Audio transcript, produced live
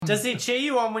Does he cheer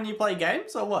you on when you play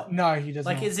games or what? No, he doesn't.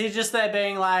 Like, is he just there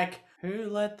being like, who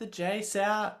let the Jace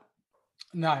out?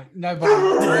 No, nobody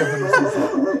says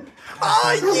that.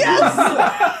 Oh,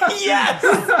 yes!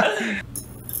 Yes!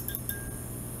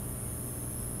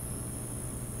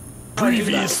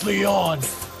 Previously on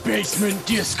Basement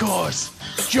Discourse,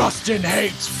 Justin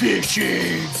hates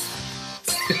fishing.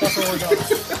 That's all I got.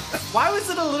 Why was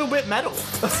it a little bit metal?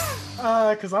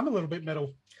 Because I'm a little bit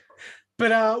metal.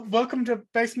 But welcome to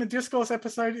Basement Discourse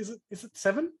episode. Is it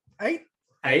 7? 8?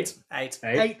 Eight. It's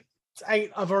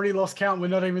 8. I've already lost count. We're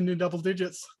not even in double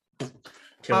digits.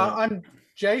 I'm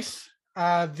Jace,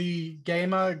 the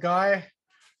gamer guy.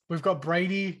 We've got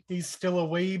Brady. He's still a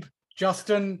weeb.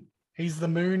 Justin, he's the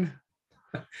moon.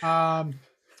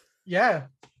 Yeah.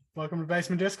 Welcome to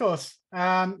Basement Discourse.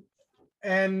 And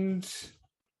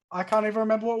I can't even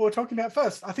remember what we were talking about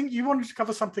first. I think you wanted to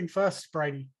cover something first,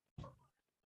 Brady.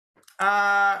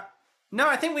 No,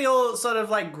 I think we all sort of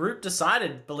like group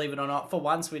decided, believe it or not, for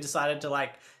once we decided to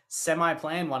like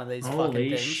semi-plan one of these fucking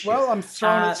things. Shit. Well, I'm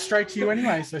throwing it straight to you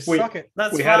anyway, so suck it.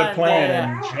 That's we fine. had a plan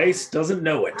Yeah, and Chase doesn't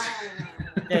know it.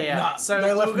 yeah. Nah, So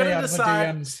they left we're me gonna out of the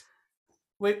decide. DMs.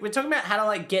 We're talking about how to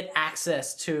like get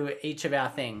access to each of our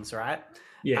things, right?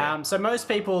 Yeah. So most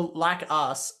people like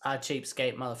us are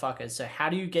cheapskate motherfuckers. So how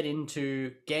do you get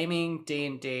into gaming,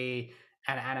 D&D,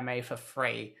 and anime for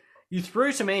free? You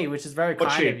threw to me, which is very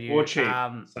kind of you. Or cheap.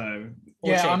 Or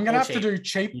Yeah, cheap, I'm going to or have to cheap. do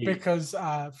cheap Yeah. because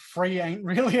free ain't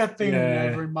really a thing Yeah.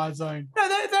 over in my zone. No,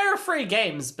 there are free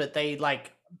games, but they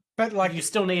like But like, you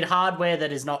still need hardware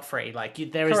that is not free. Like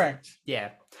there is, correct. yeah.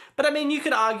 But I mean, you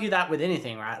could argue that with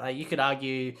anything, right? Like you could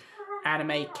argue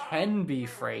anime can be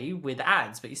free with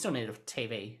ads, but you still need a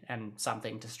TV and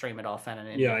something to stream it off and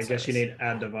an Yeah, I internet guess you service. need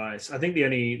ad device. I think the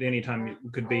only time it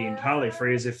could be entirely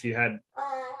free is if you had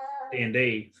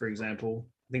D&D, for example.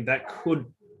 I think that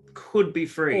could be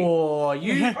free. Or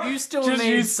you still Just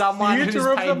need use someone who's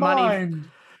theater of the paid money. mind.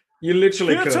 You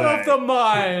literally could. Theater of the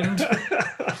mind.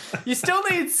 eh? You still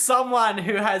need someone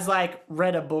who has like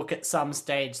read a book at some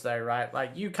stage, though, right?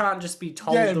 Like you can't just be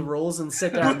told Yeah, the rules and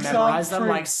sit there and books memorize aren't them free.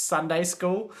 like Sunday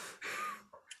school.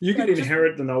 You could Yeah, just-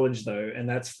 inherit the knowledge though, and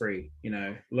that's free. You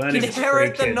know, learning is free,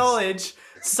 Inherit the kids. knowledge.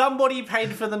 Somebody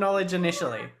paid for the knowledge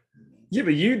initially. Yeah,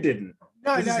 but you didn't.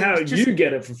 No, This no, is how it's just- you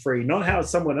get it for free, not how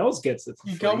someone else gets it for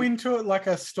You free. go into it like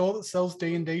a store that sells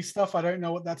D&D stuff. I don't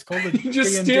know what that's called. You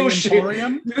just D&D steal shit.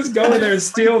 Emporium. You just go in there and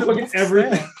steal The fucking books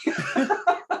everything.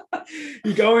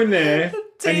 You go in there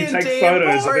and you take D&D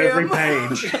photos of every Emporium.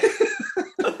 page.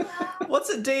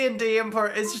 What's a D&D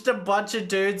Emporium? It's just a bunch of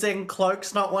dudes in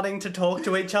cloaks not wanting to talk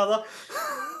to each other.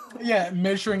 Yeah,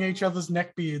 measuring each other's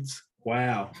neck beards.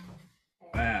 Wow.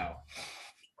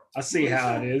 I see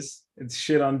how it is. It's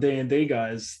shit on D&D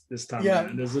guys this time Yeah.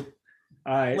 around, is it?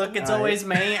 All right. Look, it's always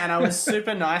me, and I was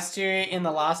super nice to you in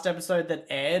the last episode that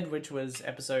aired, which was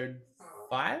episode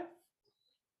 5.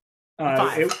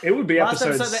 Five. It would be Last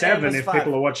episode episode that aired 7 was if 5.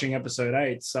 people are watching episode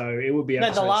 8. So it would be No,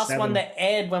 episode the last 7. one that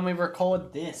aired when we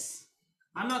record this.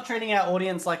 I'm not treating our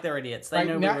audience like they're idiots. They Right,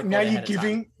 know we now, record now ahead you're of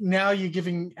time.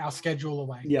 giving our schedule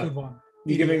away. Yeah. Good one.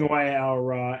 You're giving away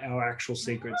our actual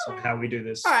secrets of how we do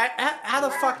this. All right, how the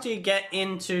fuck do you get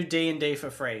into D&D for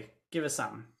free? Give us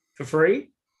something. For free?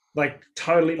 Like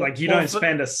totally, like you Or don't for-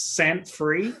 spend a cent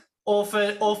free? Or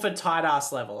for tight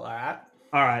ass level, all right?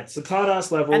 All right, so tight ass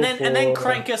level. And then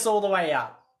crank us all the way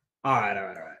up. All right.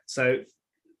 So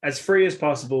as free as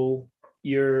possible,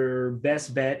 your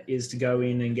best bet is to go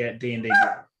in and get D&D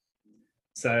Beyond.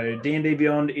 So D&D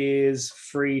Beyond is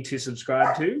free to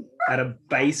subscribe to. At a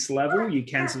base level, you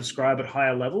can subscribe at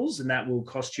higher levels, and that will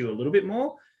cost you a little bit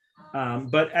more.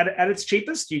 But at its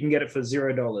cheapest, you can get it for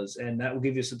 $0, and that will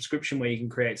give you a subscription where you can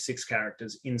create 6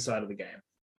 characters inside of the game.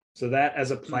 So that,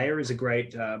 as a player, is a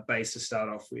great base to start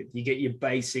off with. You get your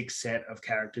basic set of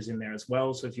characters in there as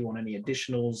well. So if you want any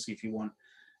additionals, if you want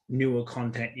newer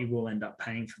content, you will end up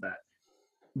paying for that.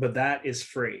 But that is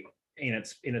free in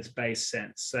its base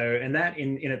sense. So, and that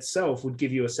in itself would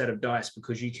give you a set of dice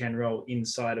because you can roll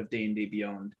inside of D&D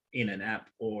Beyond in an app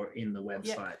or in the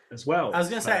website as well. I was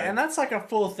going to So- say, and that's like a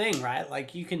full thing, right?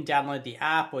 Like you can download the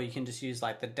app or you can just use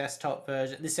like the desktop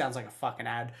version. This sounds like a fucking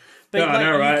ad. But No, like, I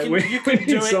know, right? You We can need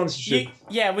do it. sponsorship.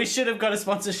 Yeah, we should have got a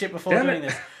sponsorship before Damn doing it.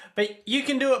 this. But you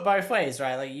can do it both ways,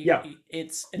 right? Like Yeah.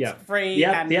 it's Yeah. free. The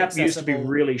app and used to be accessible.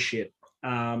 really shit.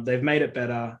 They've made it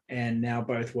better, and now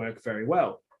both work very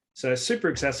well. So super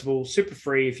accessible, super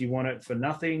free if you want it for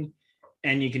nothing,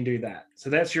 and you can do that. So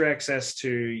that's your access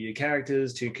to your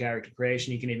characters, to character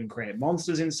creation. You can even create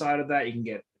monsters inside of that. You can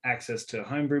get access to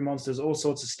homebrew monsters, all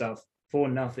sorts of stuff for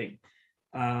nothing.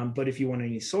 But if you want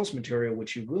any source material,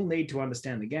 which you will need to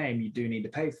understand the game, you do need to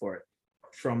pay for it.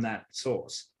 from that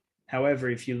source. However,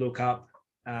 if you look up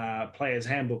Player's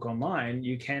Handbook online,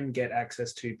 you can get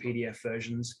access to PDF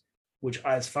versions, which,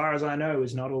 as far as I know,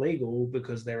 is not illegal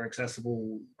because they're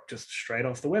accessible just straight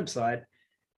off the website.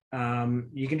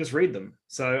 You can just read them.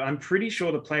 So I'm pretty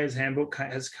sure the Player's Handbook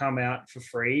has come out for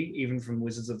free, even from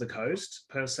Wizards of the Coast,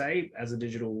 per se, as a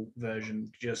digital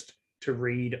version, just to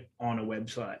read on a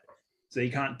website. So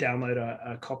you can't download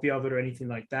a copy of it or anything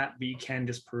like that, but you can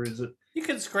just peruse it. You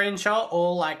could screenshot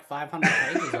all like 500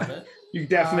 pages of it. You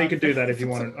definitely could do that if you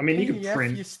wanted. I mean, you could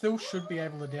print. You still should be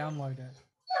able to download it.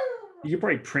 You could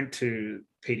probably print to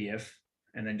PDF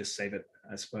and then just save it,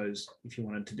 I suppose, if you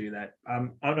wanted to do that.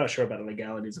 I'm not sure about the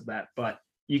legalities of that, but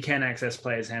you can access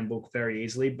Player's Handbook very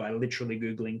easily by literally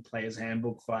Googling Player's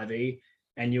Handbook 5e,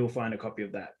 and you'll find a copy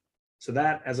of that. So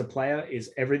that, as a player,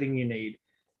 is everything you need.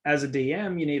 As a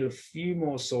DM, you need a few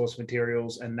more source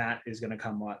materials, and that is going to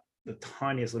come at the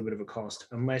tiniest little bit of a cost,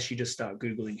 unless you just start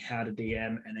Googling how to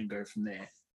DM and then go from there.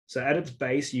 So at its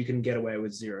base, you can get away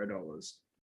with $0.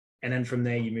 And then from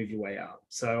there, you move your way up.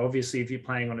 So obviously, if you're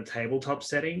playing on a tabletop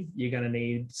setting, you're going to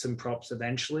need some props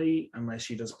eventually, unless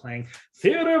you're just playing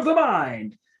Theater of the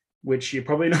Mind, which you're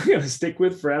probably not going to stick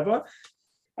with forever.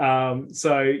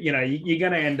 So, you know, you're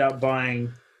going to end up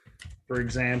buying, for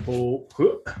example,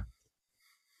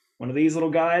 one of these little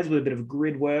guys with a bit of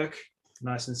grid work,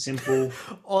 nice and simple.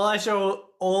 All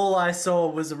I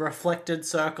saw was a reflected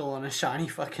circle on a shiny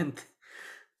fucking thing.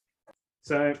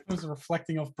 So it was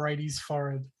reflecting off Brady's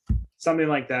forehead. Something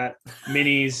like that,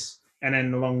 minis, and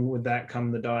then along with that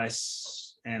come the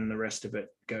dice, and the rest of it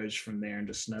goes from there and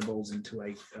just snowballs into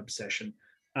a obsession.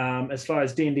 As far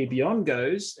as D&D Beyond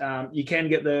goes, you can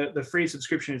get the free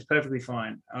subscription. Is perfectly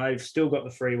fine. I've still got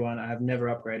the free one. I have never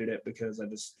upgraded it because I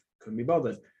just couldn't be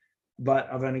bothered. But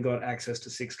I've only got access to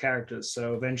 6 characters,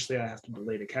 so eventually I have to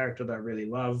delete a character that I really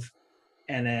love,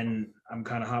 and then I'm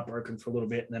kind of heartbroken for a little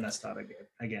bit, and then I start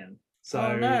again. So,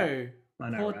 oh no, I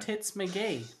know, poor right? Tits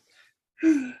McGee.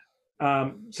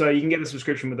 So you can get a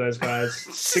subscription with those guys,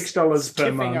 $6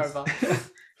 per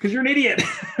month. Because you're an idiot.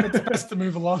 It's best to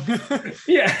move along.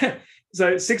 Yeah.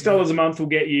 So $6 a month will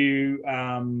get you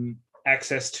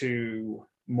access to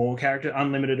more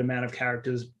unlimited amount of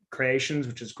characters creations,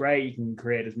 which is great. You can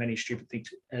create as many stupid things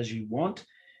as you want.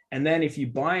 And then if you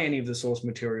buy any of the source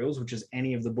materials, which is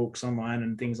any of the books online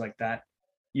and things like that,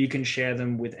 you can share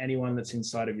them with anyone that's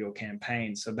inside of your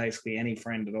campaign. So basically any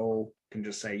friend at all can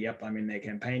just say, yep, I'm in their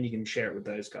campaign. You can share it with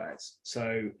those guys.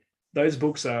 So those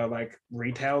books are like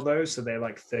retail though. So they're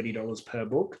like $30 per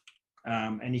book.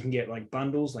 And you can get like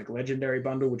bundles, like Legendary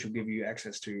Bundle, which will give you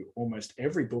access to almost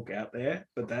every book out there,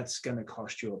 but that's going to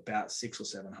cost you about $600 or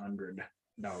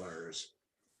 $700.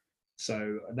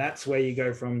 So that's where you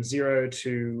go from 0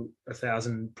 to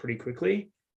 1,000 pretty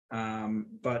quickly.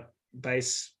 But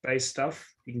base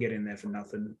stuff, you can get in there for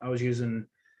nothing. I was using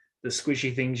the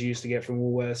squishy things you used to get from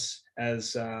Woolworths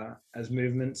as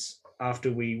movements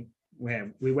after we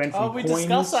went from we coins.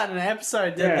 discussed that in an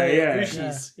episode,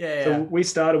 Yeah. So we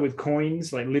started with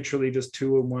coins, like literally just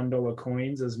 $2 and $1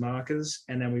 coins as markers,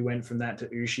 and then we went from that to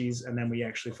Ushis, and then we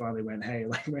actually finally went, hey,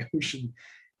 like maybe we should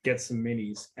get some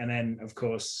minis. And then of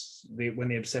course when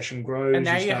the obsession grows, and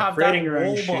now you have that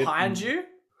wall behind you,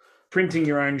 printing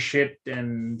your own shit,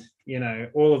 and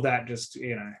all of that just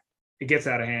it gets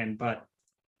out of hand. But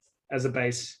as a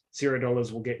base,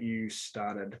 $0 will get you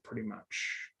started pretty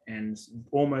much, and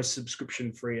almost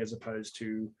subscription free as opposed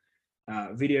to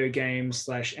video games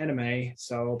 / anime.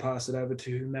 So I'll pass it over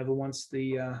to whomever wants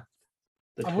the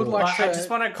I would like I just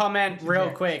want to comment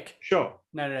real quick. Sure.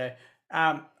 No.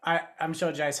 I'm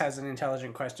sure Jace has an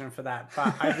intelligent question for that,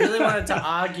 but I really wanted to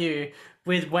argue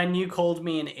with when you called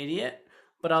me an idiot,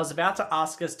 but I was about to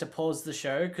ask us to pause the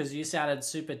show because you sounded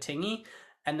super tingy,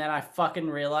 and then I fucking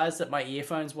realized that my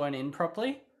earphones weren't in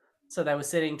properly, so they were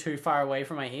sitting too far away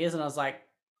from my ears, and I was like,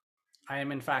 I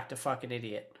am in fact a fucking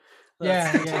idiot.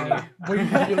 Yeah. We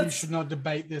really should not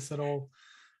debate this at all.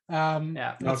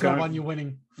 That's not one you're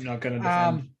winning. Not going to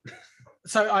defend.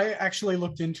 So I actually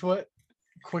looked into it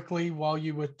quickly while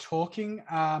you were talking.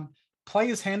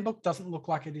 Player's Handbook doesn't look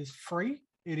like it is free.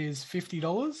 It is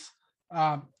 $50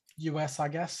 US, I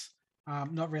guess.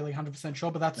 Not really 100%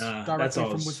 sure, but that's directly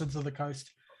from Wizards of the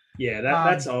Coast. Yeah,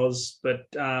 that's Oz. But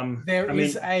there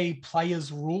is a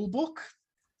player's rule book,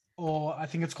 or I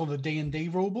think it's called a D&D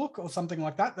rule book or something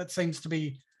like that. That seems to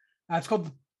be, it's called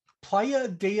the Player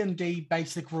D&D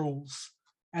Basic Rules,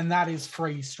 and that is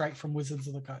free straight from Wizards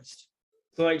of the Coast.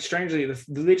 So like strangely,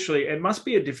 literally, it must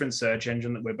be a different search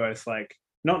engine that we're both like,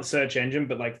 not search engine,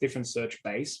 but like different search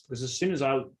base. Because as soon as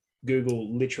I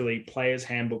Google literally Player's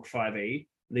Handbook 5e,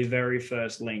 the very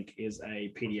first link is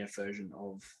a PDF version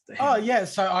of the Oh handbook. yeah,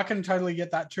 so I can totally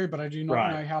get that too, but I do not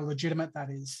Right. know how legitimate that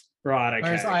is. Right, okay.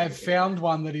 Whereas I have okay. found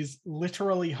one that is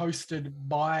literally hosted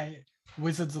by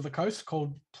Wizards of the Coast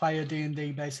called Player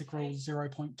D&D Basic Rules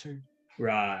 0.2.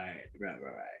 Right.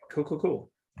 Cool.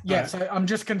 Yeah, Alright. so I'm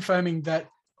just confirming that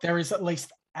there is at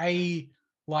least a,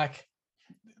 like,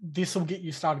 this will get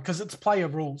you started because it's player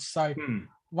rules. So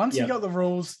once you Yep. got the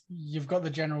rules, you've got the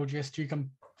general gist, you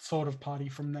can sort of party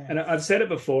from there. And I've said it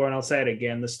before and I'll say it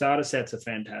again. The starter sets are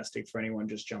fantastic for anyone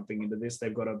just jumping into this.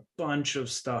 They've got a bunch of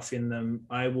stuff in them.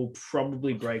 I will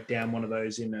probably break down one of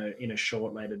those in a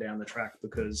short later down the track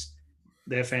because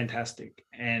they're fantastic.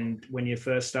 And when you're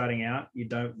first starting out, you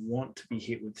don't want to be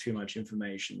hit with too much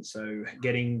information. So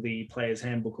getting the player's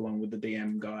handbook along with the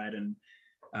DM guide and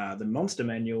the monster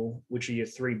manual, which are your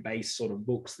 3 base sort of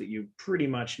books that you pretty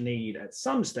much need at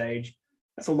some stage,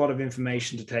 that's a lot of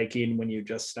information to take in when you're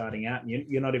just starting out and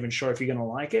you're not even sure if you're going to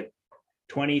like it.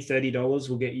 $20-$30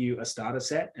 will get you a starter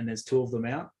set, and there's 2 of them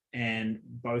out, and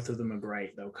both of them are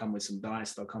great. They'll come with some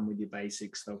dice, they'll come with your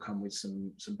basics, they'll come with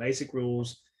some basic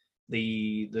rules.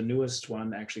 The newest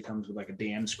one actually comes with like a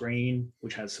DM screen,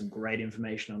 which has some great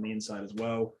information on the inside as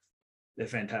well. They're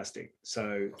fantastic.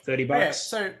 So $30, Okay,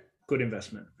 so good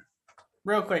investment.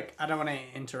 real quick, I don't want to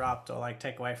interrupt or like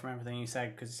take away from everything you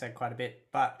said because you said quite a bit.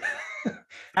 But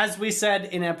as we said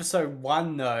in episode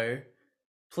 1, though,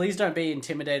 please don't be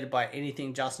intimidated by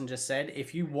anything Justin just said.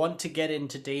 If you want to get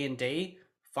into D&D,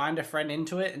 find a friend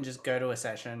into it and just go to a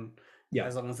session. Yeah.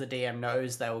 As long as the DM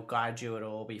knows, they will guide you.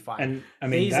 It'll all be fine. And I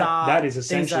mean, that is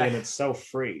essentially in itself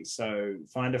free. So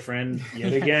find a friend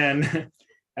yet again.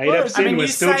 8 eps in, we're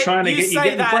still trying to get you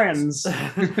getting friends.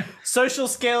 Social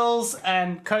skills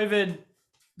and COVID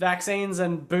vaccines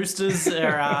and boosters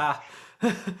are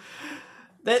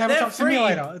they're Tabletop free.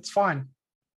 simulator, it's fine.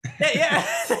 Yeah,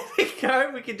 there we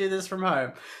go. We can do this from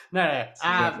home. No.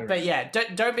 Exactly But yeah,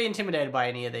 don't be intimidated by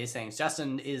any of these things.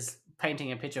 Justin is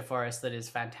painting a picture for us that is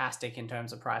fantastic in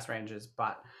terms of price ranges,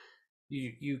 but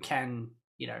you can,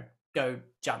 go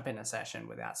jump in a session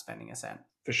without spending a cent.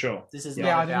 For sure. This is I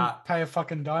not didn't about pay a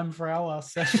fucking dime for our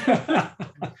last session.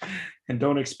 And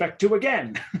don't expect to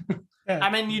again. Yeah. I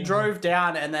mean, you drove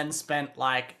down and then spent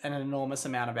like an enormous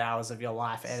amount of hours of your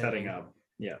life editing. Setting up.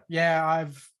 Yeah. Yeah,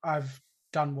 I've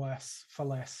done worse for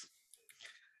less.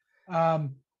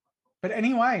 But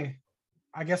anyway,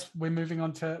 I guess we're moving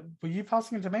on to, were you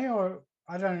passing it to me, or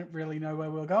I don't really know where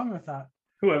we're going with that.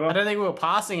 Whoever. I don't think we were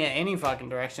passing it any fucking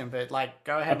direction, but like,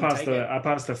 go ahead and take it. I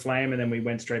passed the flame, and then we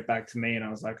went straight back to me, and I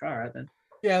was like, all right then.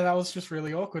 Yeah, that was just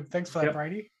really awkward. Thanks for that, Yep.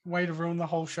 Brady. Way to ruin the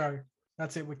whole show.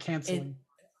 That's it. We're canceling.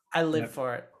 I live Yep.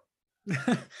 for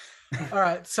it. All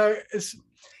right. So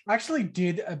I actually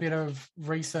did a bit of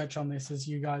research on this, as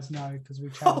you guys know, because we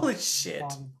chatted Holy for shit.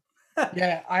 fun.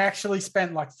 Yeah, I actually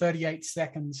spent like 38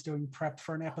 seconds doing prep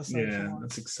for an episode. for Yeah, once.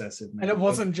 that's excessive, man. And it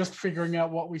wasn't just figuring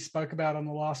out what we spoke about on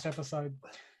the last episode.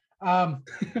 So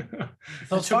It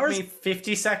as far took as, me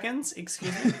 50 seconds,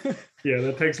 excuse me. Yeah,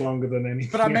 that takes longer than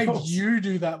anything. but I made else. you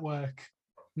do that work,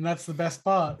 and that's the best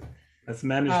part. That's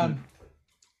management.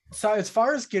 So as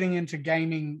far as getting into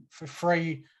gaming for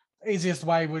free, easiest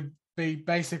way would be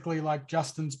basically like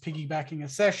Justin's piggybacking a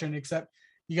session, except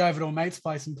you go over to a mate's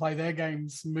place and play their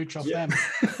games, mooch off them.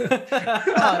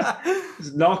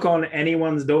 Just knock on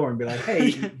anyone's door and be like,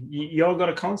 hey, y'all got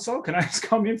a console? Can I just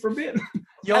come in for a bit?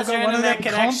 Y'all How's your got one of them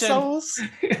internet connection? consoles?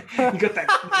 you got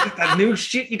that new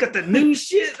shit? You got the new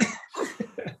shit?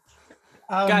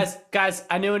 Guys,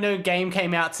 I knew a new game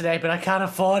came out today, but I can't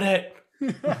afford it.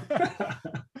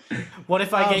 What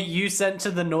if I get you sent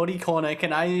to the naughty corner?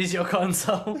 Can I use your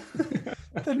console?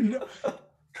 What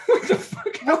the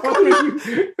fuck? How come you?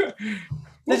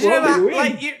 Did you know that,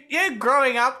 like, you're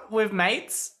growing up with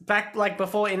mates back, like,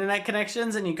 before internet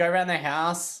connections, and you go around their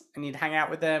house and you'd hang out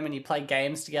with them and you'd play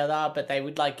games together, but they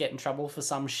would, like, get in trouble for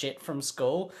some shit from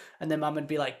school, and their mum would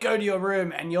be like, go to your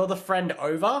room, and you're the friend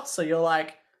over, so you're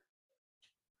like,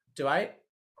 do I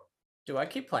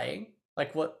keep playing?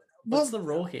 Like, what's the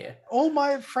rule here? All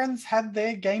my friends had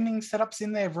their gaming setups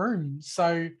in their room,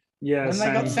 so Yeah, when they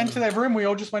got same. sent to their room, we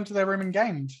all just went to their room and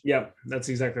gamed. Yep, that's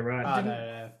exactly right. Oh,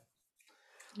 no.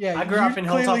 Yeah, I grew you up in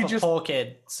clearly Hilltop, a poor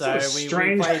kid, so What we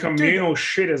strange played... communal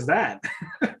shit is that?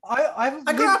 I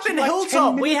I grew up in like 10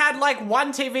 Hilltop. We minutes- had like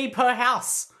one TV per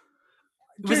house.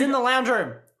 It was Dude, in the lounge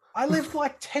room. I lived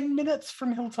like 10 minutes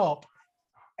from Hilltop,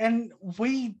 and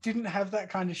we didn't have that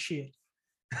kind of shit.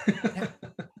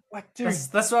 Like, dude.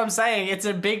 That's what I'm saying. It's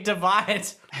a big divide.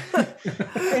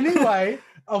 Anyway,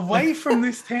 away from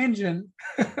this tangent,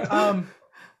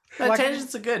 No, like-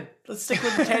 tangents are good. Let's stick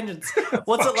with the tangents.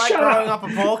 What's it Fuck, like shut growing up. up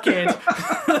a poor kid?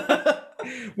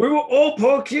 We were all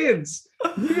poor kids.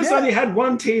 You just only had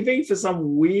one TV for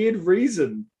some weird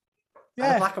reason. I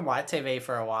had a black and white TV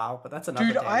for a while, but that's another.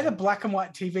 Dude, I had a black and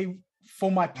white TV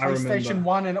for my PlayStation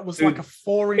 1, and it was Dude, like a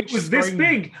 4-inch. It was screen. this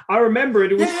big. I remember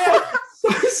it. It was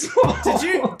so small.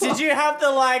 Did you have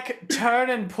the like turn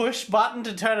and push button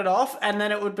to turn it off, and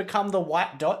then it would become the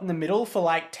white dot in the middle for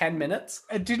like 10 minutes?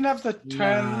 It didn't have the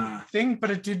turn thing,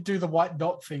 but it did do the white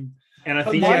dot thing. And I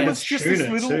think mine it was just this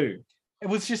little. too. It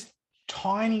was just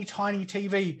tiny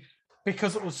TV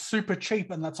because it was super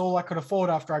cheap, and that's all I could afford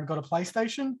after I'd got a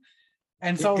PlayStation.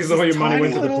 And so because all your money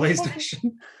went to the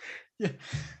PlayStation. Yeah,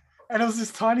 and it was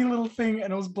this tiny little thing,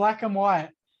 and it was black and white,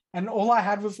 and all I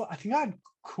had was I think I had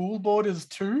Cool Boarders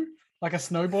 2, like a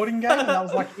snowboarding game, and that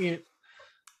was like it.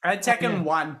 I had Tekken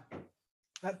 1.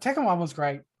 That Tekken 1 was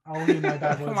great. I'll leave no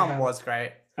bad words. Tekken 1 was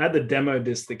great. I had the demo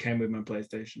disc that came with my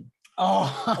PlayStation.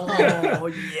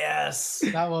 Oh yes,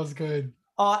 that was good.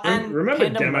 Oh, and remember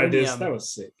demo disc? That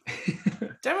was sick.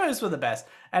 Demos were the best.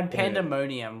 And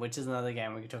Pandemonium, which is another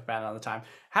game we could talk about another time.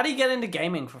 How do you get into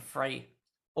gaming for free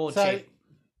or cheap?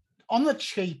 On the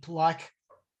cheap, like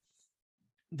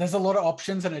there's a lot of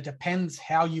options, and it depends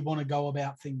how you want to go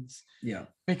about things. Yeah.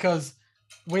 Because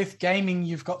with gaming,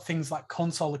 you've got things like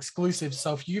console exclusives.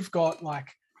 So if you've got like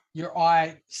your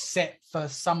eye set for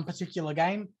some particular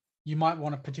game, you might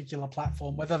want a particular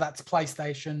platform, whether that's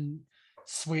PlayStation,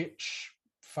 Switch,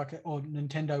 or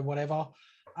Nintendo, whatever,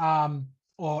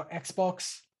 or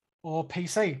Xbox or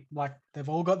PC. Like they've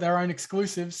all got their own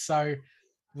exclusives, so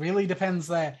really depends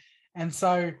there. And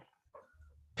so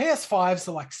PS5s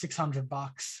are like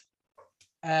 $600,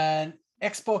 and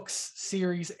Xbox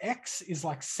Series X is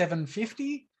like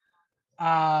 $750,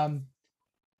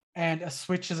 and a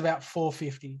Switch is about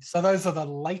 $450. So those are the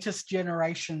latest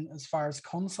generation as far as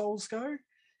consoles go.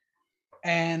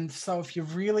 And so if you're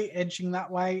really edging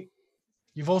that way,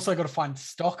 you've also got to find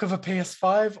stock of a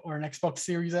PS5 or an Xbox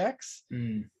Series X.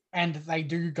 And they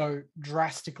do go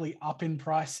drastically up in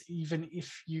price, even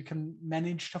if you can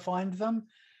manage to find them.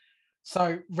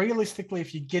 So realistically,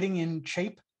 if you're getting in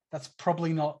cheap, that's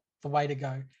probably not the way to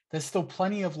go. There's still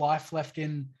plenty of life left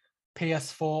in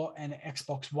PS4 and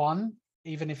Xbox One,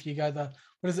 even if you go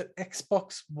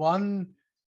Xbox One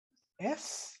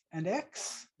S and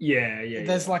X? Yeah.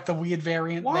 There's like the weird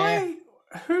variant there.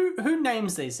 Who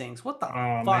names these things? What the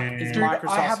fuck is Dude, Microsoft's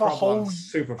I have a whole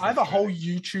problem?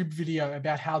 YouTube video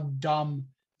about how dumb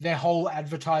their whole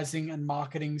advertising and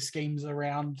marketing schemes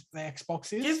around the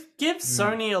Xbox is. Give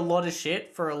Sony a lot of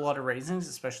shit for a lot of reasons,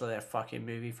 especially their fucking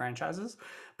movie franchises.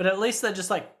 But at least they're just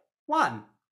like 1,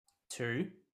 2,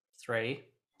 3.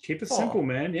 Keep it 4. simple,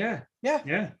 man. Yeah.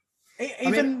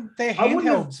 Even their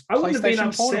handhelds. I wouldn't have been PlayStation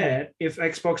upset if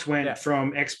Xbox went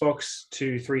from Xbox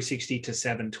to 360 to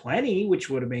 720,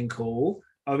 which would have been cool.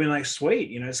 I've been like,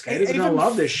 sweet, skaters are gonna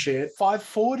love this shit.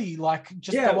 540, like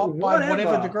just go up by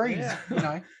whatever degrees,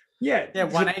 Yeah,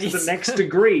 180 to the next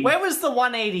degree. Where was the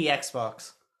 180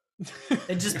 Xbox?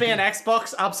 It'd just be an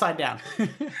Xbox upside down.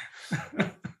 It's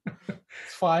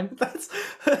fine. That's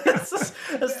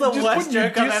the worst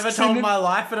joke I've ever told in my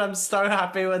life, and I'm so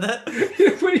happy with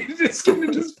it. When you just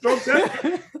drops out,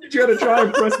 you gotta try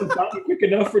and press the button quick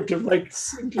enough for it to like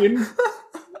sink in.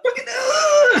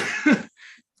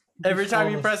 Every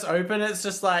time you press open, it's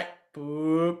just like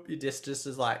boop. Your disc just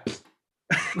is like.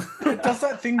 It does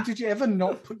that thing. Did you ever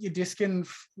not put your disc in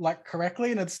like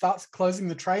correctly, and it starts closing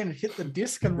the tray and it hit the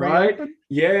disc and reopen?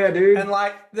 Yeah, dude. And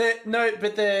like the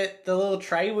little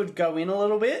tray would go in a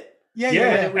little bit.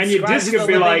 Yeah. And your disc could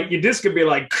be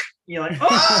like, you're like,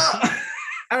 oh!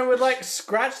 And it would like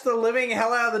scratch the living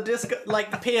hell out of the disc.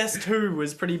 Like the PS2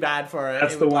 was pretty bad for it.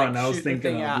 That's it the would, one like, I was shoot the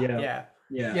thinking thing of. out.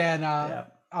 Yeah.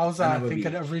 I was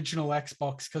thinking original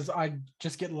Xbox, because I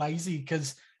just get lazy,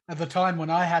 because at the time when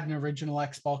I had an original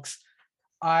Xbox,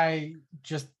 I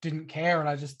just didn't care, and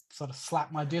I just sort of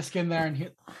slapped my disc in there and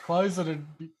hit close it and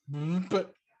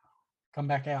but come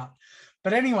back out.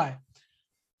 But anyway,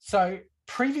 so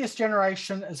previous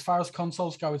generation as far as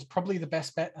consoles go is probably the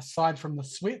best bet aside from the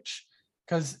Switch,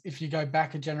 because if you go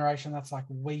back a generation, that's like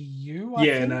Wii U. I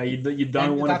think. No, you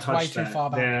don't want to touch way that. too far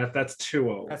back. Yeah, that's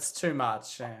too old. That's too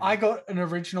much. Yeah. I got an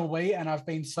original Wii, and I've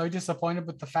been so disappointed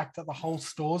with the fact that the whole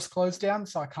store's closed down,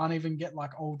 so I can't even get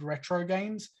like old retro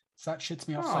games. So that shits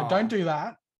me off. So don't do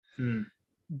that.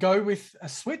 Go with a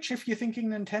Switch if you're thinking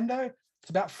Nintendo. It's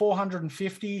about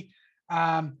 $450.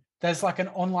 There's like an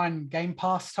online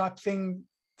Gamepass type thing.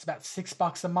 It's about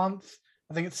 $6 a month.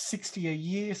 I think it's $60 a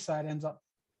year, so it ends up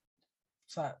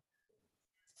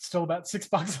still about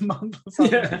 $6 a month or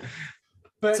something. Yeah.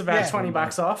 But it's about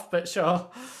 $20 off, but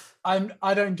sure.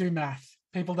 I don't do math.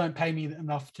 People don't pay me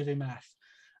enough to do math.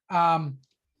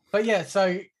 But yeah,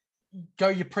 so go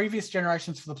your previous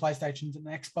generations for the PlayStations and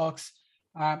the Xbox.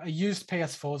 A used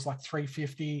PS4 is like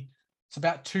 $350. It's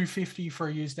about $250 for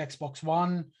a used Xbox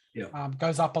One. Yeah.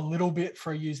 Goes up a little bit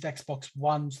for a used Xbox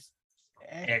One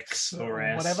X or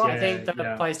S, whatever. I think the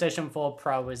PlayStation 4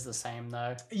 Pro is the same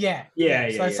though. Yeah.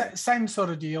 Same sort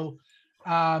of deal.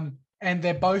 And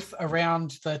they're both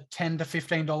around the $10 to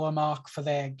 $15 mark for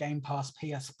their Game Pass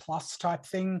PS Plus type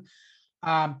thing.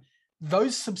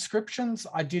 Those subscriptions,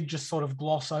 I did just sort of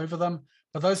gloss over them,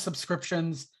 but those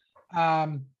subscriptions,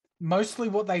 mostly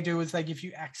what they do is they give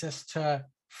you access to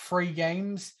free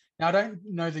games. Now, I don't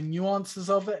know the nuances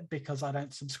of it because I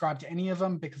don't subscribe to any of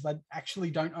them, because I actually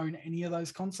don't own any of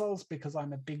those consoles because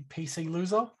I'm a big PC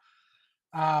loser.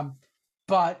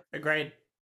 But agreed.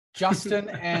 Justin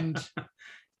and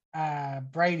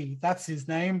Brady, that's his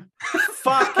name.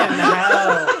 Fucking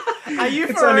hell. Are you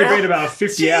It's only been about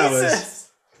 50 hours.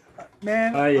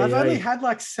 Man, I've only had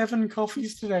like 7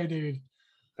 coffees today, dude.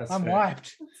 I'm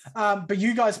wiped. But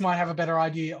you guys might have a better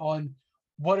idea on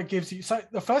what it gives you. So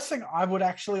the first thing I would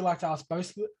actually like to ask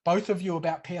both of you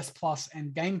about PS Plus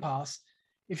and Game Pass.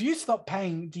 If you stop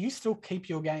paying, do you still keep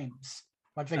your games?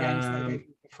 Like the games they gave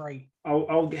you for free?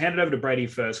 I'll hand it over to Brady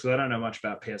first because I don't know much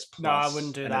about PS Plus. No, I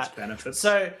wouldn't do that. Its benefits.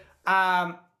 So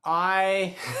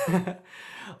I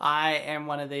am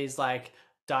one of these like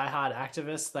diehard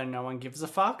activists that no one gives a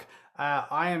fuck.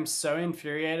 I am so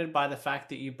infuriated by the fact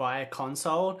that you buy a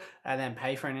console and then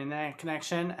pay for an internet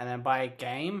connection and then buy a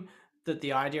game, that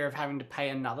the idea of having to pay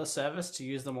another service to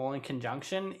use them all in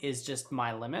conjunction is just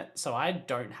my limit. So I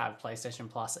don't have PlayStation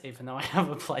Plus, even though I have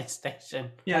a PlayStation.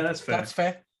 Yeah, that's fair. That's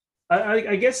fair.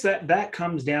 I guess that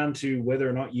comes down to whether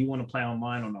or not you want to play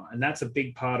online or not. And that's a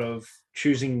big part of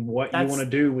choosing what you want to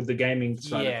do with the gaming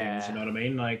side of things. You know what I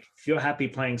mean? Like if you're happy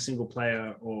playing single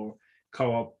player or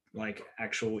co-op, like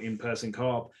actual in-person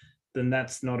co-op, then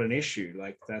that's not an issue.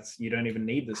 Like you don't even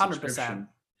need the subscription.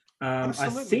 100%. I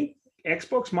think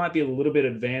Xbox might be a little bit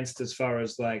advanced as far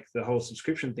as like the whole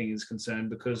subscription thing is concerned,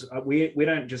 because we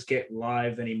don't just get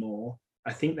live anymore.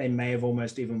 I think they may have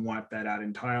almost even wiped that out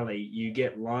entirely. You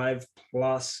get live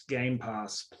plus Game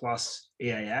Pass plus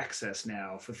EA Access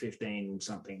now for 15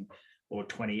 something or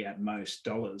 20 at most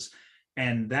dollars.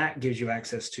 And that gives you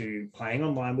access to playing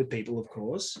online with people, of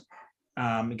course.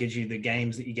 It gives you the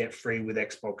games that you get free with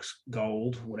Xbox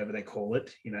Gold, whatever they call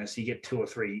it. You know, so you get 2 or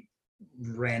 3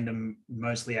 random,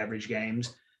 mostly average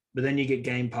games. But then you get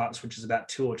Game Pass, which is about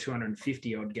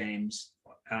 250 odd games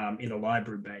in a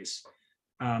library base.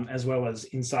 As well as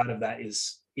inside of that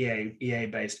is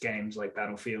EA-based games like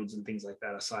Battlefields and things like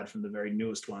that, aside from the very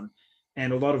newest one.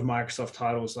 And a lot of Microsoft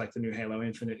titles like the new Halo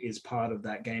Infinite is part of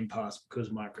that Game Pass because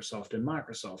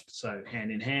Microsoft. So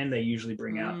hand in hand, they usually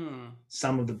bring out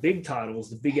some of the big titles,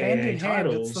 the big hand EA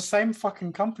titles. It's the same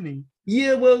fucking company.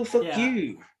 Yeah, well, fuck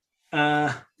you.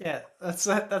 That's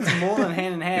more than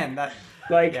hand in hand.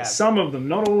 Some of them,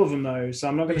 not all of them though. So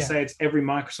I'm not going to say it's every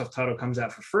Microsoft title comes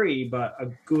out for free, but a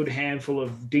good handful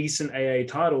of decent AA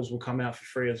titles will come out for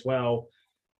free as well.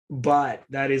 But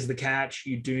that is the catch.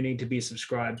 You do need to be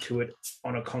subscribed to it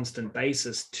on a constant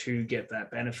basis to get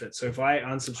that benefit. So if I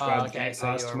unsubscribe to Game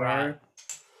Pass tomorrow,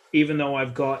 even though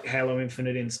I've got Halo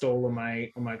Infinite installed on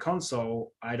my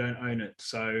console, I don't own it.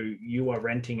 So you are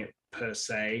renting it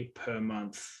per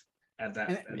month at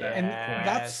that point.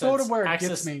 That's sort of where it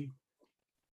gets me.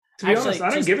 To be honest, I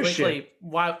don't give a shit.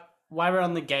 Why we're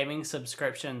on the gaming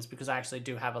subscriptions, because I actually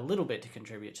do have a little bit to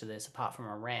contribute to this, apart from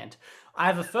a rant. I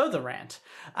have a further rant.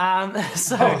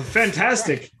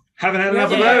 Fantastic. Haven't had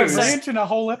enough of those. Rant in a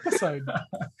whole episode.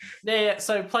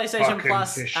 So PlayStation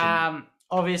Plus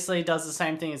obviously does the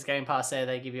same thing as Game Pass there.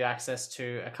 They give you access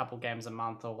to a couple games a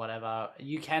month or whatever.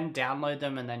 You can download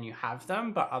them and then you have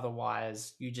them, but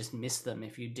otherwise you just miss them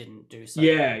if you didn't do so.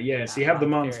 Yeah. So you have the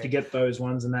month to get those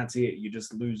ones and that's it. You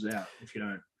just lose out if you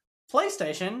don't.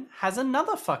 PlayStation has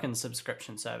another fucking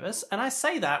subscription service, and I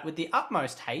say that with the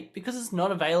utmost hate because it's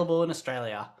not available in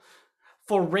Australia.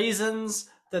 For reasons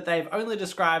that they've only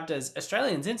described as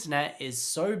Australians' internet is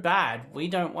so bad, we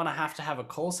don't want to have a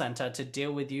call center to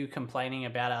deal with you complaining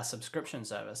about our subscription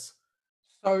service.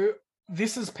 So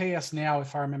this is PS Now,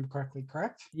 if I remember correctly,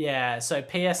 correct? Yeah, so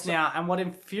PS Now, and what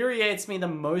infuriates me the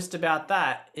most about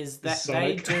that is that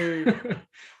they do...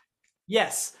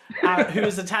 Yes, who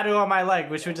is a tattoo on my leg,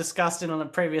 which we discussed on a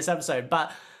previous episode.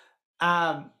 But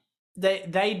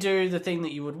they do the thing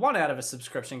that you would want out of a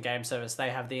subscription game service. They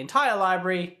have the entire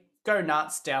library, go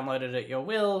nuts, download it at your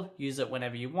will, use it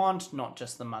whenever you want, not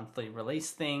just the monthly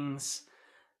release things.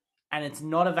 And it's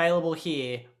not available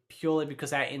here purely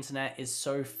because our internet is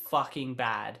so fucking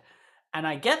bad. And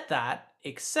I get that,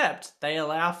 except they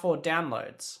allow for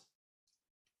downloads.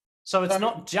 So it's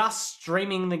not just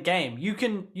streaming the game. You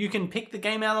can pick the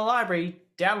game out of the library,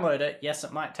 download it. Yes,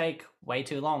 it might take way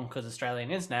too long because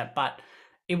Australian internet, but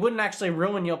it wouldn't actually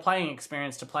ruin your playing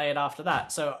experience to play it after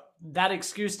that. So that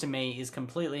excuse to me is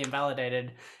completely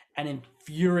invalidated and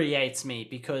infuriates me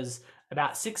because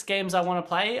about 6 games I want to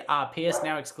play are PS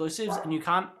Now exclusives, and you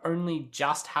can't only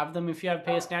just have them if you have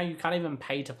PS Now, you can't even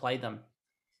pay to play them.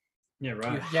 Yeah,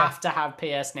 right. You have to have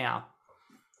PS Now.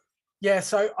 Yeah,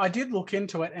 so I did look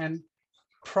into it, and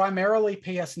primarily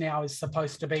PS Now is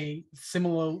supposed to be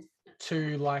similar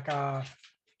to like what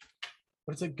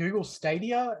is it, Google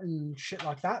Stadia and shit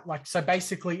like that. Like, so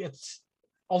basically it's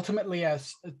ultimately a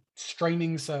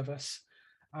streaming service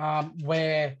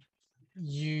where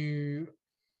you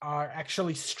are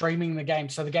actually streaming the game.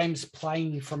 So the game's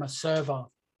playing from a server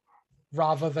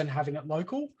rather than having it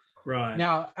local. Right.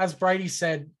 Now, as Brady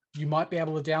said, you might be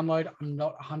able to download. I'm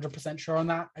not 100% sure on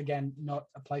that. Again, not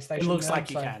a PlayStation. It looks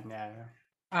like you can,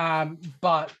 yeah.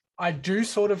 But I do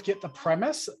sort of get the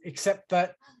premise, except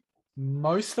that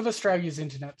most of Australia's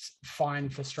internet's fine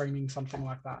for streaming something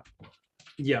like that.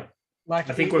 Yeah. Like,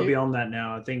 I think we're beyond that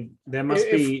now. I think there must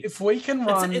be... If we can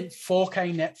run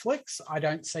 4K Netflix, I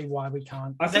don't see why we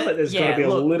can't. I feel like there's got to be a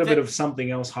little bit of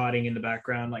something else hiding in the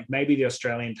background. Like maybe the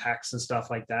Australian tax and stuff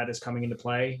like that is coming into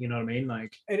play. You know what I mean?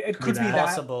 Like it could be that.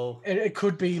 Possible. It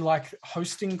could be like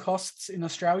hosting costs in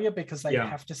Australia because they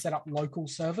have to set up local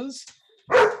servers.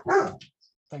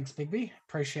 Thanks, Bigby.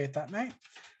 Appreciate that, mate.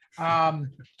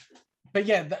 But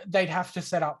yeah, they'd have to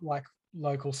set up like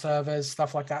local servers,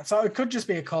 stuff like that. So it could just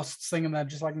be a costs thing, and they're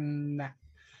just like, nah.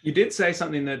 You did say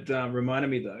something that reminded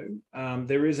me, though.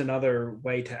 There is another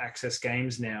way to access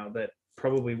games now that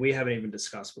probably we haven't even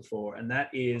discussed before, and that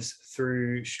is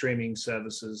through streaming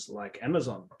services like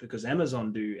Amazon, because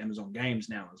Amazon do Amazon games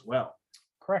now as well.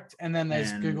 Correct. And then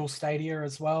there's Google Stadia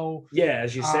as well. Yeah,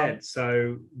 as you said.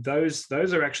 So those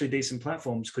are actually decent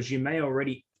platforms because you may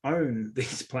already own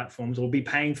these platforms or be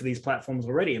paying for these platforms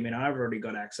already. I mean, I've already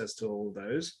got access to all of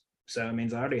those. So it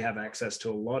means I already have access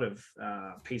to a lot of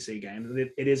PC games.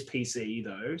 It is PC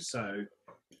though, so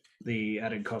the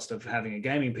added cost of having a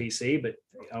gaming PC, but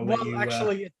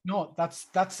actually it's not.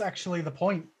 That's actually the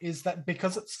point, is that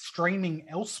because it's streaming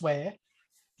elsewhere,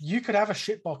 you could have a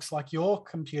shitbox like your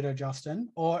computer, Justin,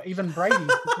 or even Brady's,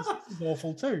 because this is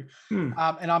awful too. And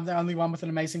I'm the only one with an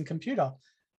amazing computer.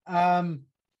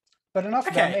 But enough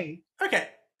about me. Okay,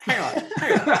 hang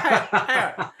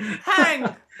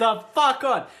the fuck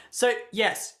on. So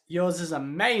yes, yours is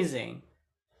amazing,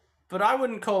 but I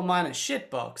wouldn't call mine a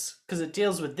shitbox because it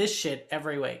deals with this shit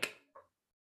every week.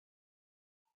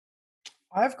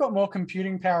 I've got more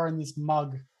computing power in this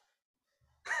mug.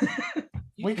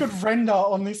 We could render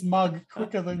on this mug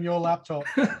quicker than your laptop.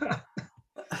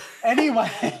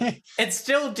 Anyway. It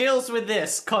still deals with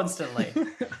this constantly.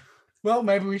 Well,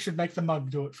 maybe we should make the mug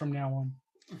do it from now on.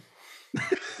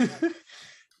 Anyway.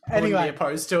 I wouldn't be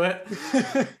opposed to it.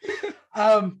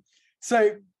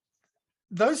 So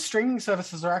those streaming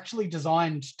services are actually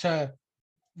designed to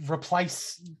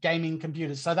replace gaming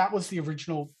computers. So that was the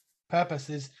original purpose,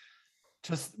 is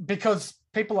just because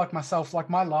people like myself, like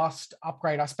my last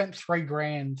upgrade, I spent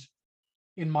 $3,000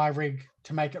 in my rig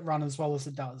to make it run as well as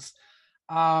it does.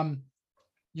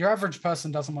 Your average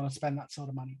person doesn't want to spend that sort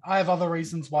of money. I have other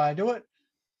reasons why I do it,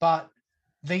 but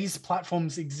these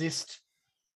platforms exist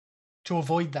to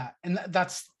avoid that. And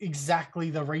that's exactly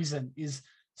the reason, is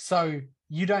so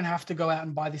you don't have to go out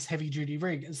and buy this heavy duty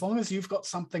rig. As long as you've got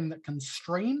something that can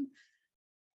stream,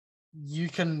 you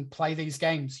can play these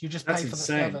games. You just pay for the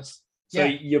service. So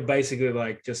you're basically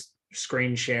like just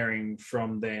screen sharing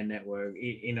from their network,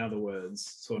 in other words,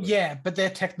 sort of. Yeah, but their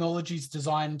technology is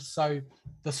designed so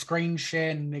the screen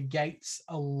share negates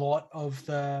a lot of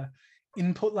the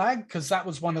input lag, because that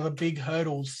was one of the big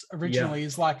hurdles originally,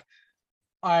 is like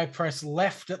I press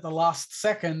left at the last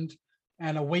second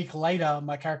and a week later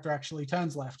my character actually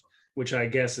turns left. Which I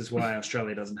guess is why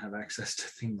Australia doesn't have access to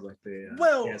things like the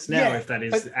if that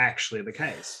is actually the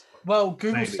case. Well,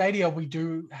 Google Stadia, we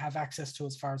do have access to,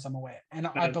 as far as I'm aware, and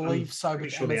I believe so.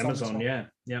 With sure Amazon, well.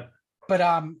 Yeah. But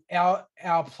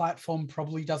our platform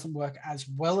probably doesn't work as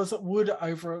well as it would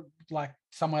over like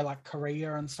somewhere like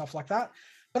Korea and stuff like that.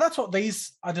 But that's what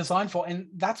these are designed for, and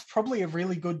that's probably a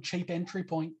really good cheap entry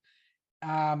point.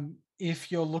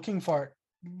 If you're looking for it,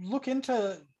 look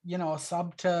into a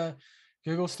sub to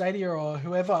Google Stadia or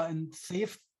whoever, and see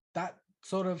if that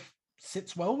sort of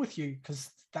sits well with you, because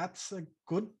that's a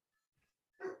good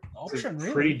option,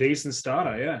 really. Pretty decent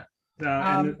starter, yeah.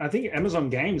 And I think Amazon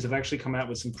Games have actually come out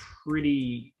with some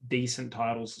pretty decent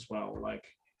titles as well. Like,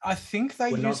 I think they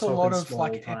use a lot of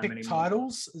like Epic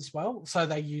titles as well. So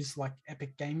they use like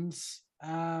Epic Games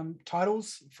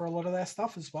titles for a lot of their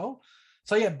stuff as well.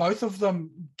 So yeah, both of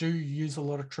them do use a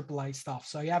lot of AAA stuff.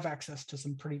 So you have access to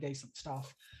some pretty decent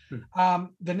stuff.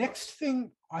 The next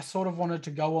thing I sort of wanted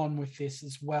to go on with this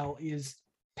as well is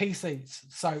PCs.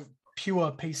 So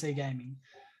pure PC gaming.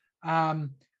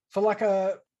 For like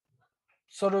a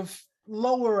sort of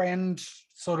lower end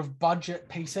sort of budget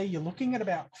PC, you're looking at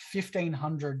about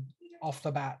 1,500 off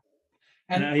the bat.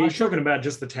 And are you talking about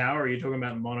just the tower, or are you talking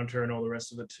about the monitor and all the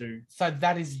rest of it too? So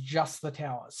that is just the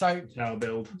tower. So the tower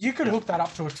build. You could hook that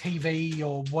up to a TV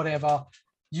or whatever.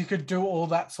 You could do all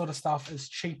that sort of stuff as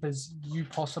cheap as you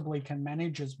possibly can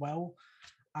manage as well.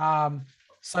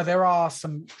 So there are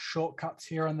some shortcuts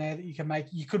here and there that you can make.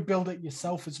 You could build it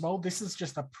yourself as well. This is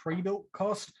just a pre-built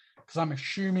cost, because I'm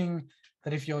assuming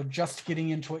that if you're just getting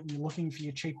into it and you're looking for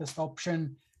your cheapest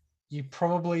option, you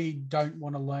probably don't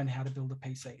want to learn how to build a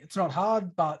PC. It's not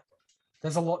hard, but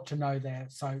there's a lot to know there.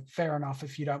 So fair enough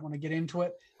if you don't want to get into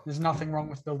it. There's nothing wrong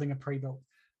with building a pre-built.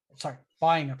 Sorry,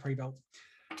 buying a pre-built.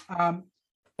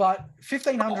 But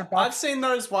 1,500 bucks. I've seen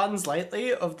those ones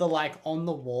lately of the like on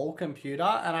the wall computer,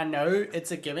 and I know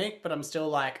it's a gimmick, but I'm still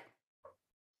like,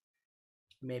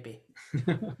 maybe.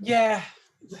 Yeah,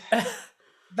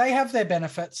 they have their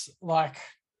benefits,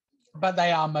 but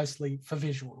they are mostly for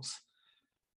visuals.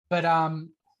 But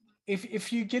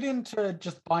if you get into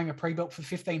just buying a pre-built for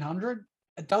 1,500,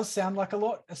 it does sound like a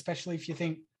lot, especially if you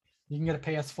think you can get a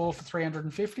PS4 for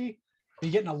 350.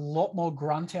 You're getting a lot more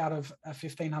grunt out of a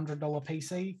 $1,500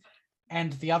 PC.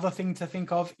 And the other thing to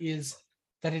think of is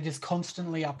that it is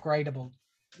constantly upgradable.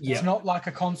 Yeah. It's not like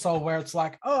a console where it's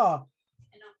like, oh,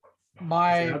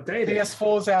 my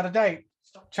PS4's out of date.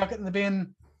 Chuck it in the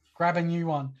bin, grab a new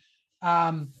one.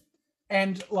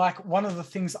 And like one of the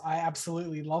things I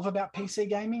absolutely love about PC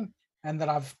gaming, and that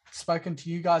I've spoken to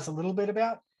you guys a little bit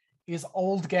about, is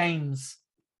old games.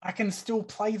 I can still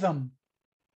play them.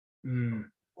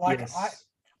 Yes.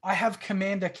 I have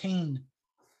Commander Keen.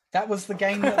 That was the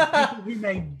game that people who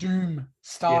made Doom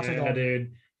started on. Yeah,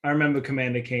 dude. I remember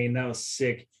Commander Keen. That was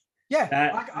sick.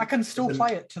 Yeah, I can still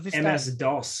play it to this day.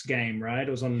 MS-DOS game, right?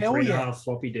 It was on 3.5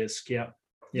 floppy disk. Yep,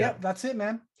 that's it,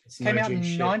 man. Came out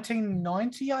in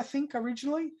 1990, I think,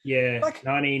 originally. Yeah,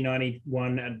 90,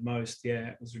 91 at most. Yeah,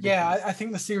 it was ridiculous. Yeah, I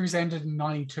think the series ended in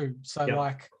 92. So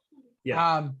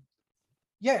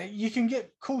you can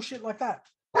get cool shit like that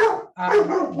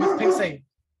with PC.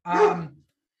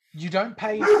 You don't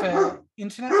pay for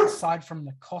internet aside from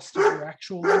the cost of your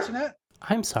actual internet.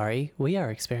 I'm sorry, we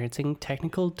are experiencing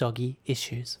technical doggy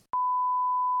issues.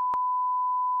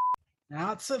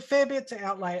 Now, it's a fair bit to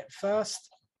outlay at first,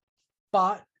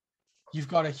 but you've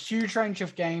got a huge range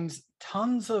of games,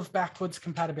 tons of backwards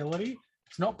compatibility.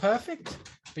 It's not perfect,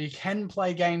 but you can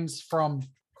play games from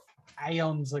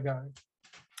aeons ago.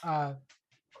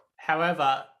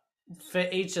 However, for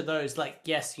each of those, like,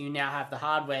 yes, you now have the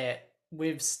hardware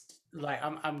with, like,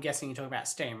 I'm guessing you're talking about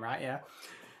Steam, right? Yeah.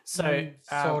 So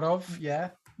sort of, yeah.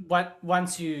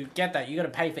 Once you get that, you got to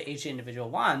pay for each individual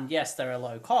one. Yes, they're a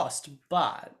low cost,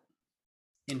 but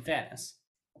in fairness,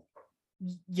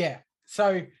 yeah.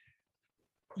 So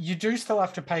you do still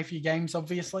have to pay for your games,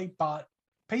 obviously, but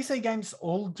PC games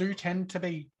all do tend to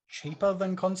be cheaper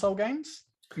than console games.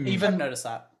 I've noticed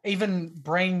that. Even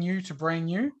brand new to brand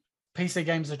new, PC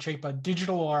games are cheaper,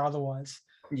 digital or otherwise.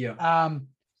 Yeah.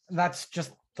 That's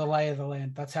just the lay of the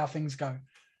land. That's how things go.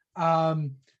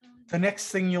 The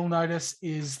next thing you'll notice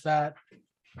is that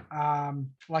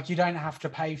like you don't have to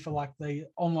pay for like the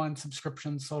online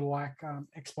subscriptions, sort of like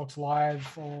Xbox Live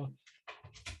or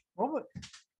what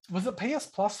was it, PS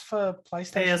Plus for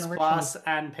PlayStation? PS Plus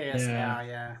and PS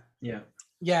Now,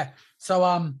 yeah.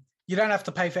 So you don't have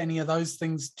to pay for any of those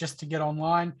things just to get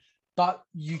online, but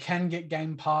you can get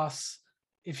Game Pass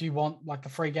if you want like the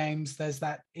free games. There's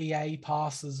that EA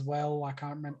Pass as well. I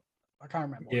can't remember.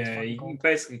 Yeah, you can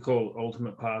basically call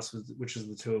Ultimate Pass, which is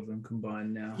the two of them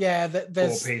combined now. Yeah,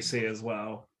 there's for PC as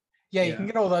well. Yeah, you can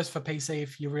get all those for PC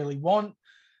if you really want.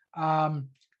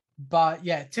 But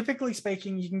yeah, typically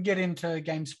speaking, you can get into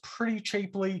games pretty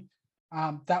cheaply.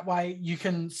 That way, you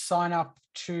can sign up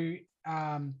to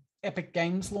Epic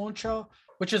Games Launcher,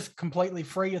 which is completely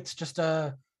free. It's just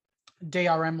a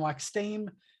DRM like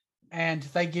Steam, and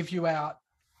they give you out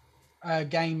a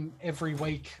game every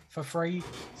week for free.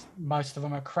 Most of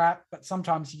them are crap, but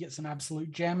sometimes you get some absolute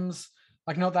gems.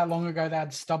 Like not that long ago, they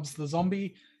had Stubbs the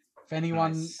Zombie. If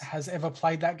anyone has ever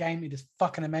played that game, it is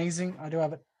fucking amazing. I do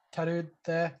have it tattooed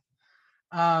there.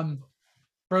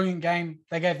 Brilliant game.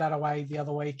 They gave that away the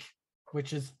other week,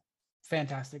 which is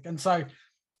fantastic. And so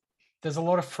there's a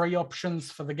lot of free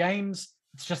options for the games.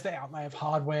 It's just the outlay of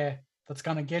hardware that's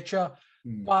going to get you.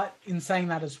 But in saying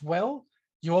that as well,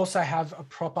 you also have a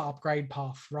proper upgrade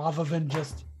path rather than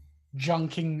just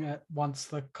junking it once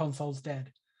the console's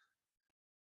dead.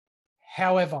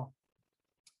 However,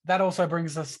 that also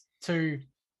brings us to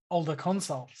older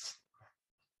consoles.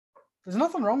 There's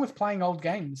nothing wrong with playing old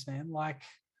games, man. Like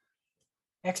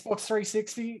Xbox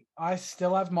 360, I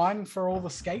still have mine for all the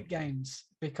skate games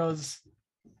because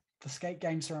the skate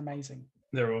games are amazing.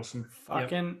 They're awesome.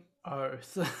 Fucking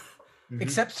oath.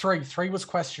 Except 3. 3 was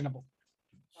questionable.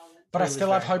 But I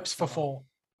still have hopes for 4.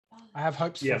 I have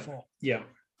hopes for 4. Yeah.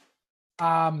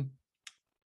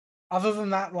 Other than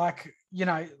that, like, you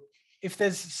know, if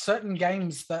there's certain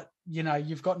games that, you know,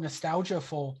 you've got nostalgia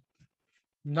for,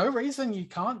 no reason you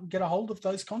can't get a hold of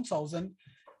those consoles. And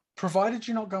provided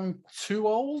you're not going too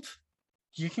old,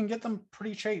 you can get them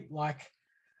pretty cheap. Like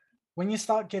when you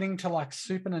start getting to like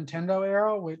Super Nintendo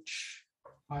era, which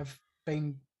I've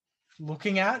been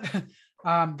looking at,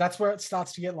 that's where it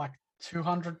starts to get like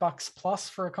 $200 plus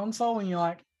for a console. And you're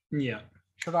like, yeah,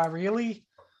 should I really?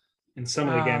 And some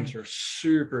of the games are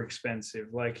super expensive.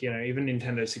 Like, you know, even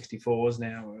Nintendo 64s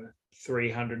now are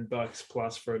 $300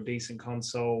 plus for a decent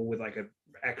console with like an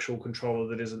actual controller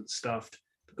that isn't stuffed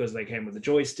because they came with a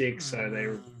joystick. So they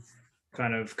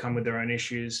kind of come with their own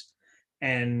issues.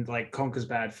 And like Conker's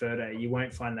Bad Fur Day, you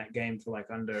won't find that game for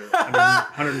like under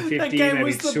 150,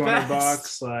 maybe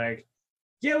 $200. Like,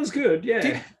 yeah, it was good.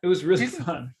 Yeah, it was really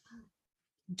fun.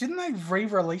 Didn't they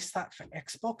re-release that for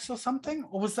Xbox or something?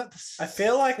 Or was that the I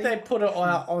feel like they put it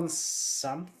on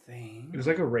something. It was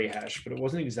like a rehash, but it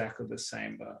wasn't exactly the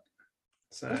same. But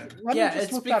so yeah,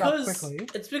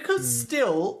 it's because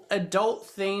still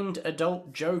adult-themed,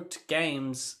 adult-joked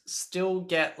games still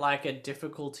get like a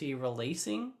difficulty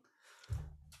releasing.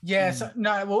 Yeah, so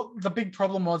no, well, the big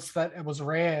problem was that it was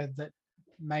Rare that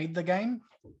made the game.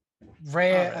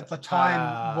 Rare at the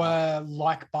time were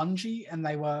like Bungie, and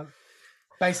they were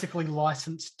basically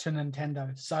licensed to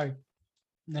Nintendo, so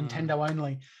Nintendo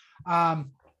only.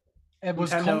 It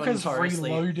was Nintendo Conker's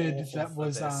Reloaded that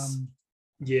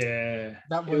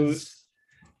was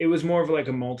it was more of like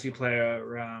a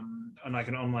multiplayer like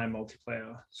an online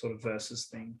multiplayer sort of versus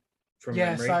thing from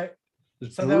memory. It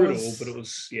was brutal, but it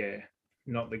was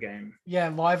not the game. Yeah,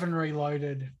 Live and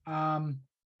Reloaded.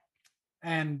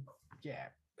 And yeah,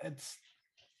 it's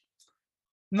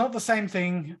not the same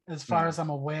thing as far as I'm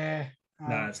aware.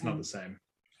 No, it's not the same.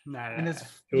 No. And as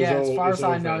far as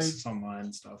I know,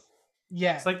 online stuff.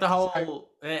 Yeah, it's like the whole.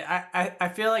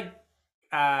 I feel like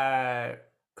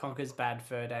Conker's Bad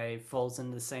Fur Day falls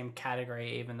in the same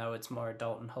category, even though it's more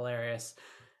adult and hilarious,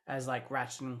 as like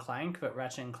Ratchet and Clank. But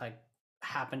Ratchet and Clank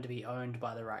happened to be owned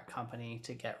by the right company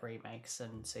to get remakes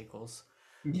and sequels.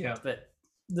 Yeah, but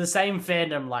the same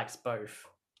fandom likes both,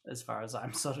 as far as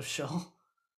I'm sort of sure.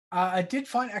 I did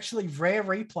find actually Rare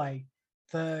Replay.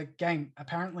 The game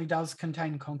apparently does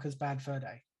contain Conker's Bad Fur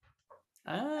Day.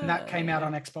 And that came out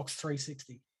on Xbox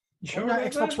 360. You sure? No,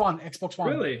 Xbox One. Xbox One.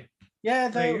 Really? Yeah,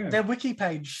 their wiki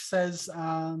page says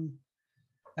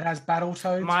it has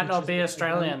Battletoads. Might not be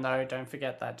Australian though. Don't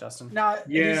forget that, Justin. No,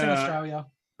 it is in Australia.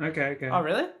 Okay. Oh,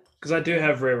 really? Because I do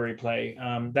have Rare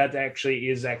Replay. That actually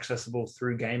is accessible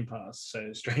through Gamepass.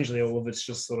 So strangely, all of it's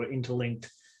just sort of interlinked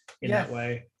in that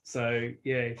way. So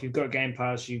yeah, if you've got Game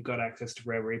Pass, you've got access to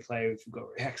Rare Replay. If you've got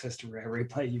access to Rare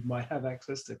Replay, you might have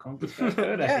access to Conker's Bad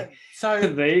Fur Day. So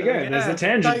there you go. There's a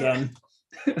tangent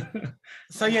done.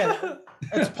 So yeah,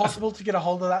 it's possible to get a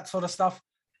hold of that sort of stuff.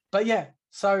 But yeah,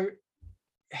 so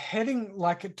heading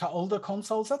like to older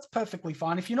consoles, that's perfectly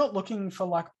fine. If you're not looking for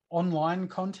like online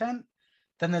content,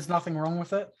 then there's nothing wrong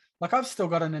with it. Like I've still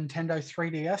got a Nintendo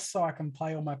 3DS, so I can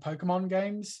play all my Pokemon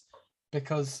games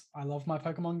because I love my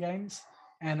Pokemon games.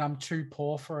 And I'm too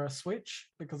poor for a Switch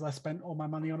because I spent all my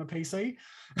money on a PC.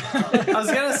 I was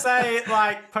going to say,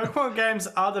 like, Pokemon games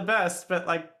are the best, but,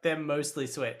 like, they're mostly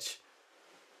Switch.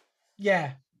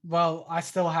 Yeah. Well, I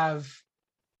still have,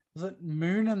 was it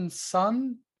Moon and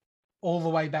Sun all the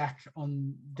way back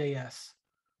on DS.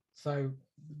 So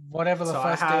whatever the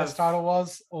first DS title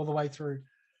was, all the way through.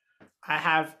 I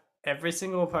have every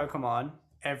single Pokemon,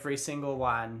 every single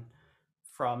one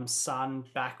from Sun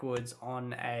backwards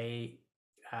on a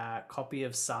copy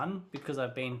of Sun because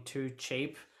I've been too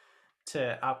cheap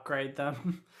to upgrade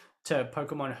them to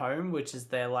Pokemon Home, which is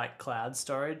their like cloud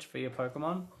storage for your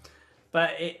Pokemon.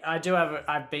 But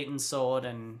I've beaten Sword,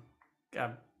 and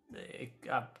I'm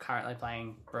currently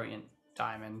playing Brilliant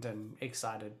Diamond and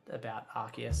excited about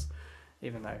Arceus,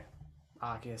 even though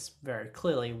Arceus very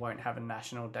clearly won't have a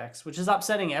national dex, which is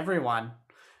upsetting everyone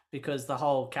because the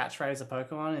whole catchphrase of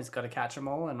Pokemon is got to catch them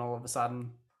all, and all of a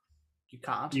sudden you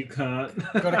can't. Got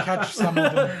to catch some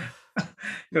of them.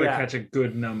 Got to catch a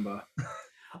good number.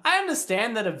 I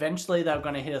understand that eventually they're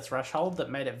going to hit a threshold that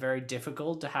made it very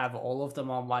difficult to have all of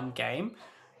them on one game.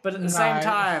 But at the same No.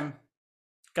 time,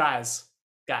 guys,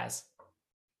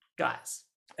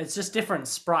 it's just different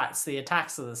sprites. The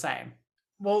attacks are the same.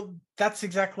 Well, that's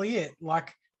exactly it.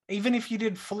 Like, even if you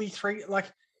did fully 3,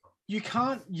 like, you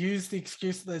can't use the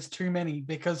excuse that there's too many,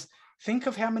 because think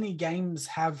of how many games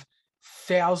have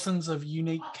thousands of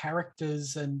unique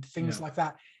characters and things like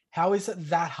that. How is it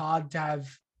that hard to have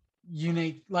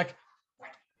unique, like,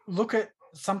 look at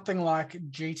something like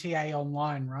GTA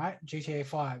Online, right? GTA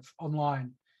 5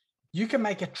 Online. You can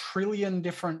make 1 trillion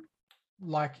different,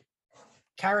 like,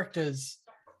 characters,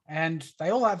 and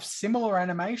they all have similar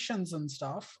animations and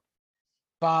stuff,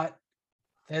 but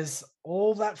there's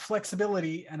all that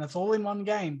flexibility and it's all in one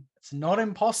game. It's not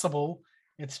impossible.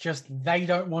 It's just they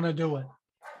don't want to do it.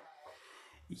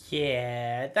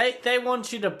 Yeah, they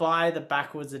want you to buy the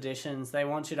backwards editions. They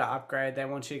want you to upgrade. They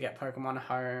want you to get Pokemon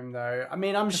Home, though. I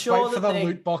mean, I'm Just sure wait for that the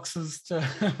loot boxes to.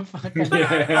 I'm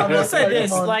gonna say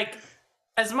this: Pokemon. like,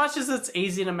 as much as it's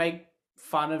easy to make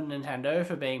fun of Nintendo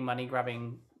for being money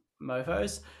grabbing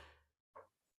mofo's,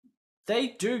 they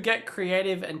do get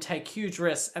creative and take huge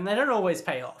risks, and they don't always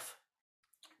pay off.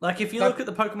 Like, if you look at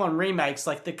the Pokemon remakes,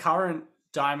 like the current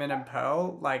Diamond and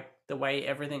Pearl, like the way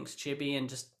everything's chibi and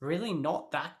just really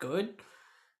not that good.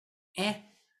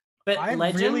 But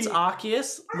Legends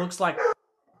Arceus looks like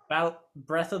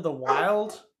Breath of the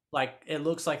Wild. Like, it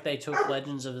looks like they took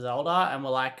Legends of Zelda and were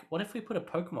like, what if we put a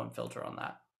Pokemon filter on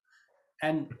that?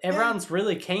 And everyone's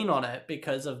really keen on it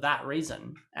because of that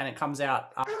reason. And it comes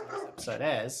out after this episode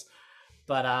airs.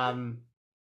 But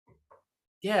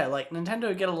yeah, like,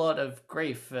 Nintendo get a lot of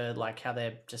grief for like how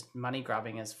they're just money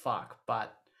grabbing as fuck,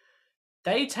 but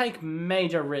they take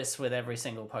major risks with every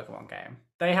single Pokemon game.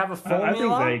 They have a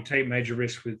formula. I think they take major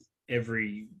risks with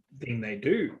everything they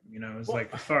do. You know, it's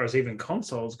like, as far as even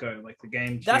consoles go, like the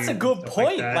GameCube. That's a good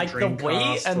point. Like the Wii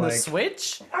Dreamcast, and like, the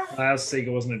Switch.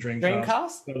 Sega wasn't a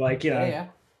Dreamcast. But like, you know,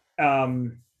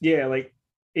 like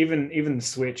even the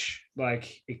Switch,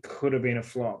 like, it could have been a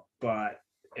flop, but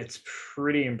it's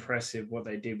pretty impressive what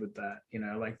they did with that. You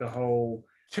know, like the whole.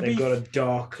 They've got a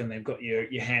dock and they've got your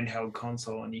handheld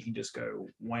console, and you can just go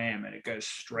wham and it goes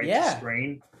straight to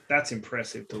screen. That's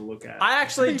impressive to look at. I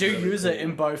actually do use it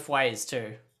in both ways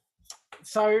too.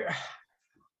 So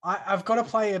I've got to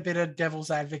play a bit of devil's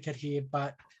advocate here,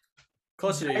 but of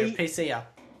course you do. You're a PC-er.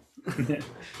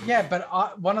 Yeah,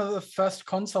 but one of the first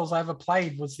consoles I ever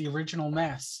played was the original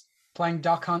NES, playing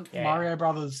Duck Hunt, Mario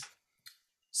Brothers.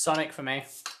 Sonic for me.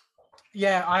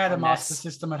 Yeah, I had a Master NES.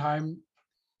 System at home.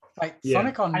 Wait,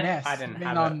 Sonic on NES? I didn't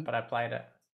have it, but I played it.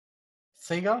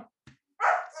 Sega?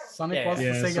 Sonic was the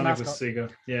Sega Sonic mascot. was Sega.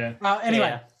 Yeah.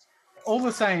 Anyway, all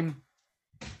the same,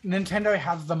 Nintendo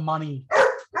have the money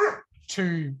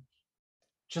to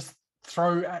just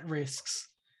throw at risks.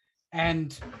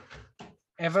 And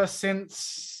ever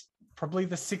since probably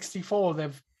the 64,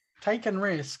 they've taken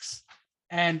risks.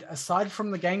 And aside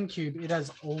from the GameCube, it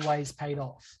has always paid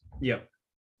off. Yep.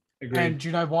 Agreed. And do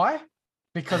you know why?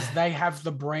 Because they have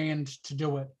the brand to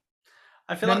do it.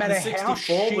 I feel like the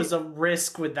 64 was a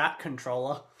risk with that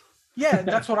controller. Yeah,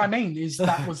 that's what I mean, is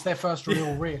that was their first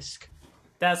real risk.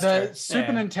 That's the true.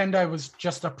 Super Nintendo was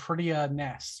just a prettier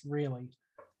NES, really.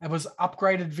 It was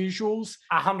upgraded visuals.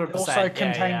 100%. It also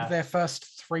contained their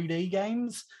first 3D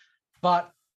games,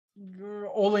 but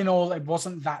all in all, it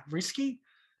wasn't that risky.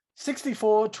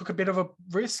 64 took a bit of a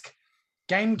risk.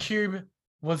 GameCube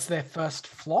was their first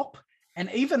flop. And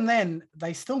even then,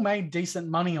 they still made decent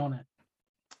money on it.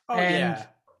 Oh, and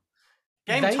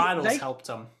game titles helped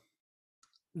them.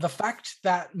 The fact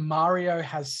that Mario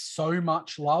has so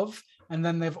much love, and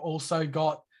then they've also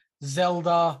got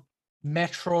Zelda,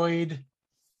 Metroid,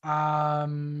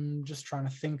 just trying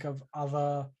to think of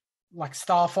other, like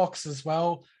Star Fox as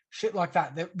well, shit like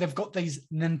that. They've got these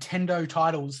Nintendo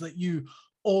titles that you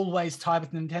always tie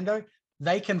with Nintendo.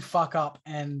 They can fuck up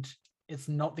and it's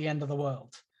not the end of the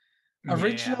world.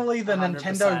 Originally, the 100%.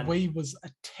 Nintendo Wii was a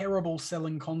terrible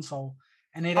selling console,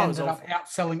 and it ended up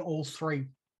outselling all three.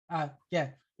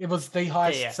 It was the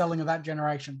highest selling of that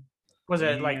generation. Was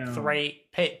it like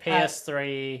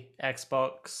PS3,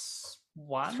 Xbox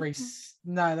One?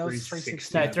 No, that was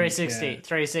 360. No,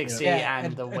 360,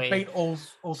 and the Wii. It beat all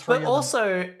three. But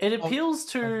also, it appeals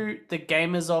to the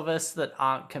gamers of us that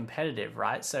aren't competitive,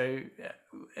 right? So,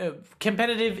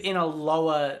 competitive in a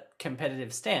lower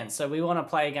competitive stance. So we want to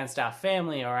play against our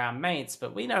family or our mates,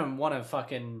 but we don't want to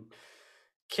fucking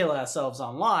kill ourselves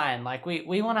online. Like,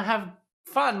 we want to have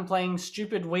fun playing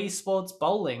stupid Wii Sports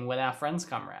bowling when our friends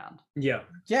come around. Yeah.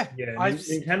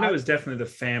 Nintendo is definitely the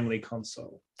family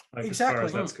console. Like, exactly.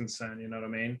 As far as that's concerned, you know what I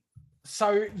mean?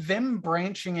 So them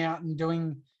branching out and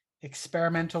doing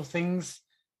experimental things,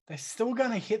 they're still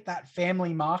going to hit that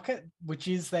family market, which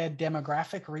is their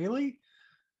demographic, really.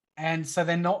 And so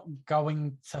they're not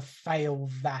going to fail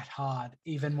that hard,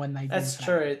 even when they do. That's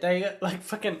fail. true. They got like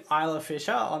fucking Isla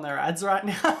Fisher on their ads right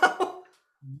now.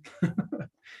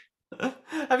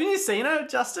 Haven't you seen her,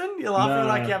 Justin? You're laughing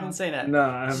like you haven't seen it. No,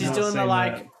 I have She's not doing seen the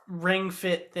like that. Ring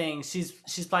Fit thing. She's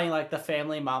playing like the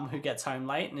family mum who gets home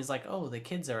late and is like, oh, the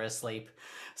kids are asleep,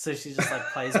 so she just like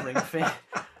plays Ring Fit.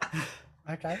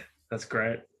 Okay. That's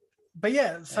great. But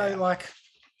yeah, so Yeah. like,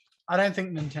 I don't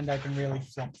think Nintendo can really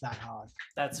flop that hard,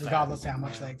 That's regardless fair. how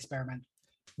much Yeah. they experiment.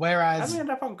 How Whereas, do we end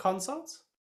up on consoles?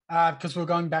 because we're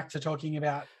going back to talking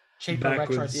about cheaper retro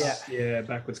Backwards, stuff.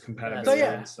 backwards compatibility So,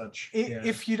 yeah, and such.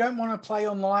 If you don't want to play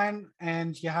online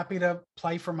and you're happy to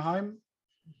play from home,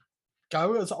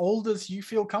 go as old as you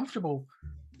feel comfortable.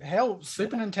 Hell,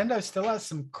 Super Nintendo still has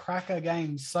some cracker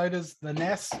games. So does the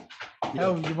NES.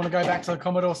 Hell, you want to go back to the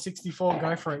Commodore 64,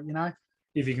 go for it, you know?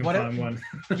 if you can What- find one.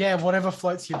 Yeah, whatever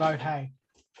floats your boat, hey.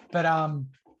 But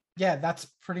yeah, that's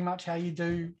pretty much how you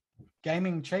do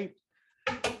gaming cheap.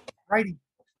 Brady,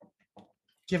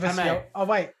 give us Hey, your... mate. Oh,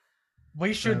 wait.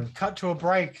 We should cut to a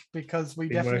break because we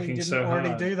Been definitely working didn't so already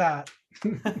hard. do that.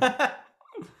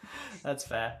 That's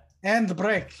fair. And the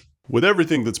break. With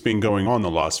everything that's been going on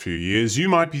the last few years, you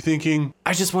might be thinking,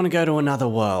 I just want to go to another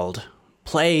world.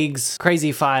 Plagues,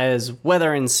 crazy fires,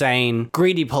 weather insane,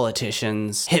 greedy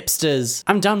politicians, hipsters.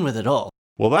 I'm done with it all.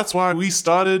 well, that's why we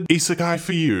started Isekai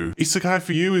for You. Isekai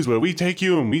for You is where we take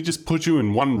you and we just put you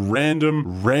in one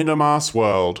random ass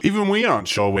world. Even we aren't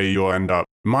sure where you'll end up.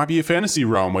 It might be a fantasy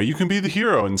realm where you can be the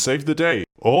hero and save the day.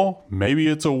 Or maybe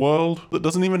it's a world that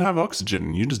doesn't even have oxygen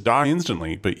and you just die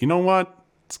instantly. But you know what?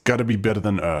 It's gotta be better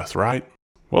than Earth, right?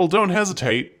 Well, don't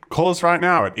hesitate. Call us right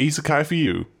now at Isekai for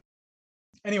You.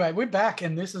 Anyway, we're back,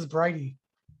 and this is Brady.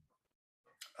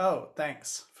 Oh,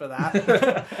 thanks for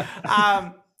that.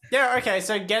 Yeah, okay,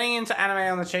 so getting into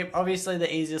anime on the cheap, obviously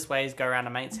the easiest way is go around a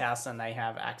mate's house and they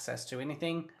have access to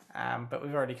anything. But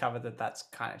we've already covered that that's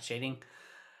kind of cheating.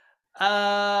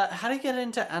 How do you get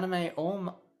into anime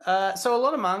or... so a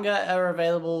lot of manga are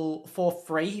available for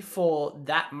free for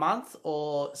that month,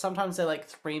 or sometimes they're like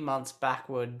 3 months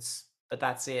backwards, but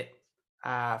that's it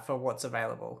for what's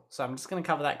available. So I'm just going to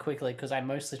cover that quickly because I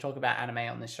mostly talk about anime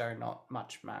on this show, not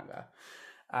much manga.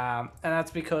 And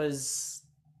that's because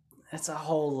it's a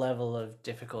whole level of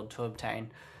difficult to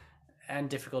obtain and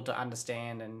difficult to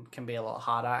understand and can be a lot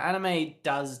harder. Anime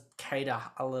does cater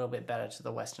a little bit better to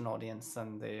the Western audience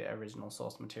than the original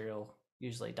source material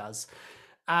usually does.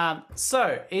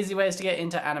 So, easy ways to get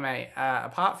into anime.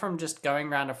 Apart from just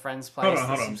going around a friend's place,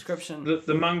 Hold on. subscription...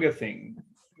 The manga thing.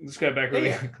 Let's go back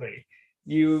really quickly.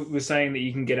 You were saying that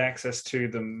you can get access to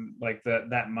them like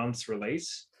that month's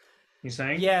release. You're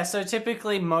saying? Yeah, so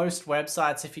typically most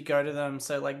websites, if you go to them,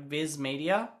 so like Viz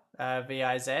Media,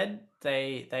 VIZ,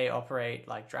 they operate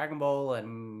like Dragon Ball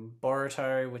and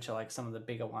Boruto, which are like some of the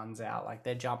bigger ones out, like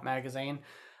their Jump magazine.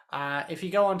 If you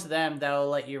go onto them, they'll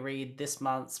let you read this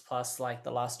month's plus like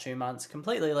the last 2 months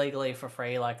completely legally for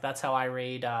free. Like that's how I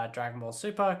read Dragon Ball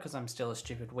Super, because I'm still a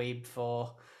stupid weeb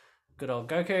for good old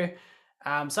Goku.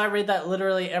 So I read that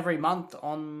literally every month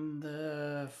on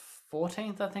the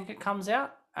 14th, I think it comes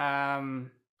out.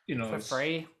 For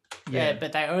free. Yeah,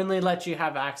 but they only let you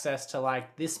have access to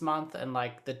like this month and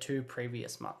like the 2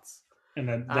 previous months. And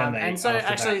then and so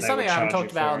actually something I haven't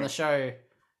talked about on the show.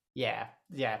 Yeah,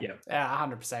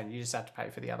 100%. You just have to pay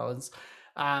for the other ones.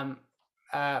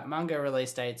 Manga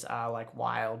release dates are like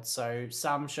wild. So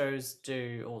some shows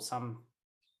do, or some,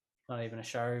 not even a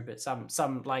show, but some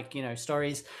like, you know,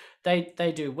 stories,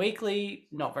 they do weekly,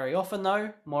 not very often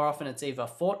though. More often it's either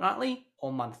fortnightly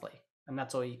or monthly, and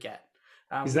that's all you get.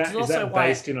 Is that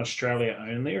based in Australia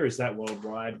only, or is that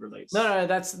worldwide release? No,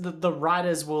 that's the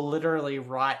writers will literally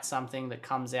write something that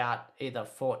comes out either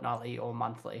fortnightly or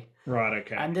monthly. Right,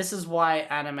 okay. And this is why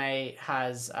anime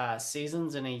has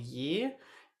seasons in a year,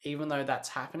 even though that's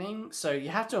happening. So you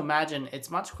have to imagine it's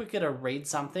much quicker to read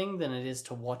something than it is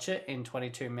to watch it in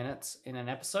 22 minutes in an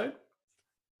episode.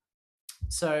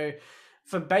 So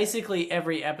for basically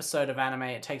every episode of anime,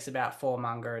 it takes about 4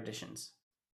 manga editions.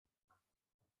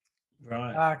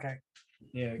 Right. Okay.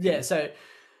 Yeah. Okay. Yeah,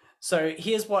 so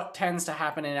here's what tends to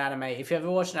happen in anime. If you ever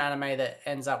watch an anime that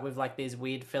ends up with like these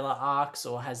weird filler arcs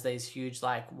or has these huge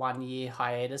like 1 year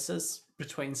hiatuses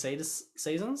between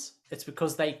seasons, it's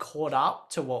because they caught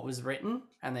up to what was written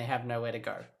and they have nowhere to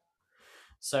go.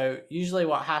 So usually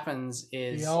what happens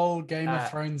is... The old Game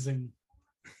of Thrones thing.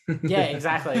 Yeah,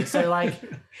 exactly. So like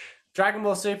Dragon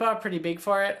Ball Super, pretty big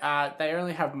for it. They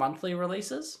only have monthly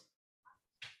releases.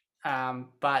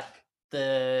 But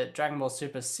the Dragon Ball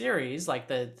Super series, like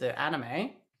the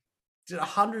anime, did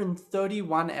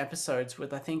 131 episodes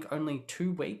with I think only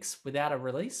 2 weeks without a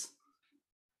release,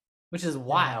 which is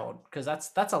wild because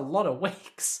that's a lot of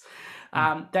weeks.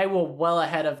 They were well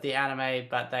ahead of the anime,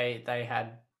 but they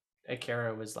had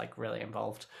Akira was like really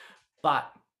involved,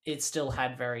 but it still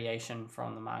had variation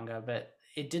from the manga, but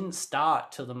it didn't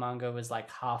start till the manga was like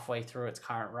halfway through its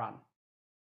current run.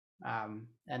 And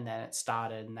then it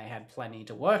started and they had plenty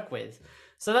to work with.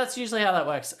 So that's usually how that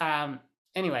works.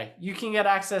 Anyway, you can get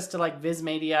access to like Viz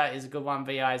Media is a good one,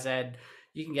 VIZ.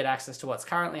 You can get access to what's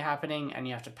currently happening and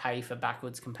you have to pay for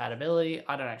backwards compatibility.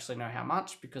 I don't actually know how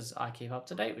much because I keep up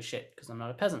to date with shit because I'm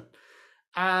not a peasant.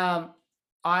 I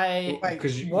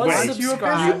was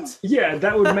subscribed. Yeah,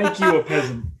 that would make you a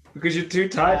peasant because you're too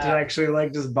tired to actually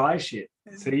like just buy shit.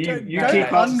 So you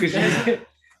keep up because you...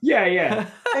 Yeah.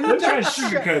 And don't try to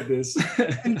sugarcoat this.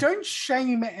 And don't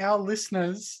shame our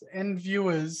listeners and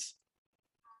viewers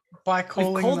by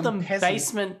calling them peasants.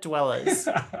 Basement dwellers.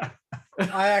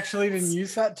 I actually didn't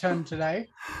use that term today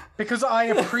because I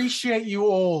appreciate you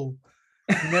all.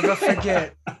 Never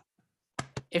forget.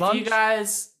 If you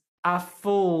guys are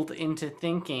fooled into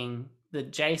thinking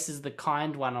that Jace is the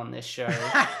kind one on this show,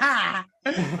 I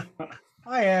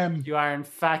am. You are in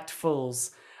fact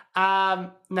fools.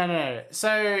 No.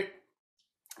 So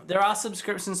there are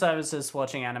subscription services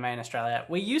watching anime in Australia.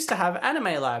 We used to have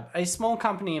Anime Lab. A small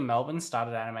company in Melbourne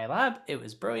started Anime Lab. It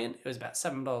was brilliant. It was about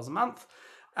 $7 a month.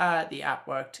 The app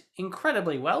worked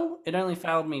incredibly well. It only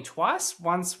failed me twice.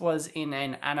 Once was in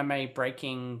an anime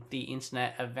breaking the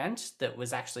internet event that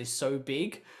was actually so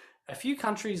big. A few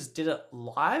countries did it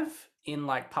live in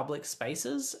like public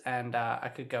spaces and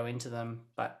I could go into them,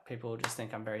 but people will just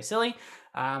think I'm very silly.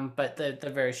 But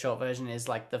the very short version is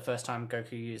like the first time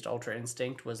Goku used Ultra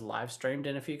Instinct was live streamed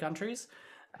in a few countries.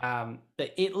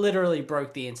 But it literally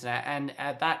broke the internet. And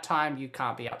at that time, you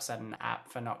can't be upset at an app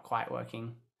for not quite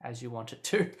working as you want it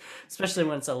to, especially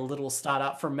when it's a little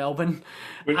startup from Melbourne.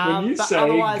 When you say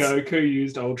Goku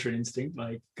used Ultra Instinct,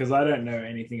 like, because I don't know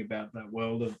anything about that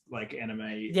world of like anime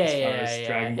as far as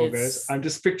Dragon Ball goes, I'm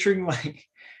just picturing like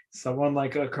someone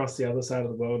like across the other side of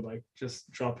the world, like just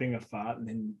dropping a fart, and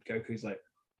then Goku's like,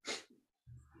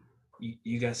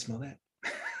 "You guys smell that?"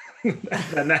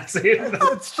 And that's it.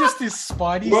 It's just this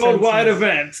Spidey worldwide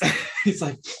event. He's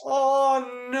like,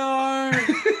 "Oh no."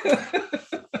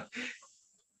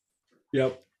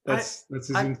 Yep, that's his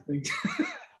instinct.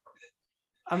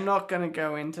 I'm not going to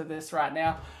go into this right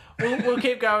now. We'll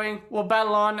keep going. We'll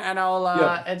battle on, and I'll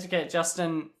educate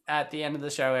Justin at the end of the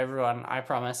show, everyone. I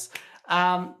promise.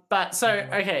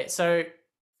 So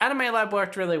Anime Lab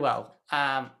worked really well.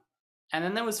 And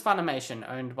then there was Funimation,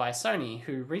 owned by Sony,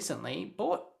 who recently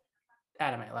bought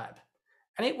Anime Lab.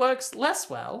 And it works less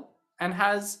well and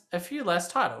has a few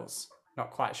less titles.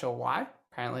 Not quite sure why.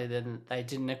 Apparently they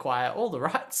didn't acquire all the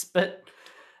rights, but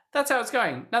that's how it's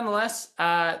going. Nonetheless,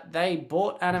 they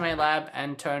bought Anime Lab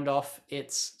and turned off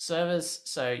its servers,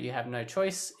 so you have no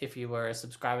choice. If you were a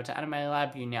subscriber to Anime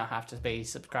Lab, you now have to be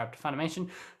subscribed to Funimation.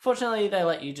 Fortunately, they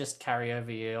let you just carry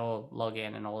over your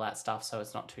login and all that stuff, so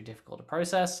it's not too difficult to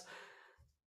process.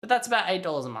 But that's about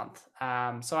 $8 a month.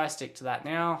 So I stick to that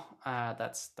now.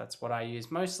 That's what I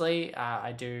use mostly.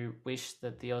 I do wish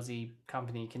that the Aussie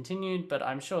company continued, but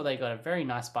I'm sure they got a very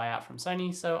nice buyout from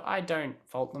Sony, so I don't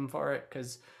fault them for it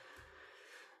because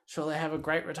sure they have a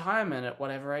great retirement at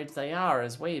whatever age they are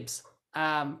as weebs.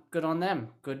 Good on them.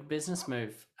 Good business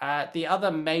move. The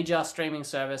other major streaming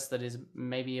service that is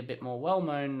maybe a bit more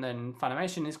well-known than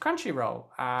Funimation is Crunchyroll.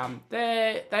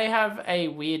 They have a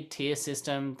weird tier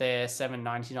system. They're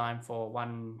 $7.99 for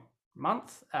 1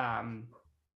 month.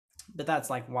 But that's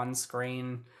like one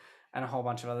screen and a whole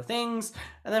bunch of other things.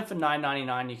 And then for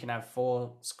 $9.99, you can have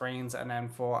 4 screens. And then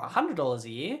for $100 a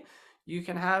year, you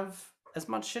can have as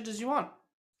much shit as you want,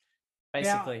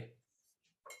 basically. Yeah.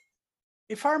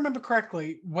 If I remember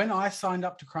correctly, when I signed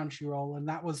up to Crunchyroll, and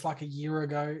that was like a year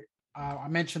ago, I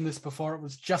mentioned this before, it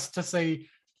was just to see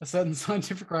a certain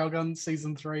Scientific Railgun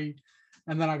season 3,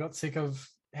 and then I got sick of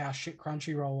how shit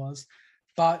Crunchyroll was.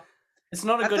 But it's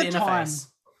not a good interface.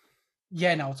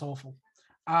 Yeah, no, it's awful.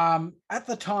 At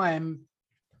the time,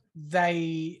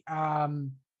 they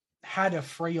had a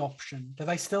free option. Do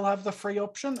they still have the free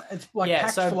option? It's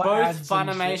like so both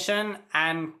Funimation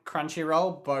and and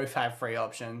Crunchyroll both have free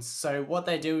options. So what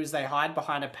they do is they hide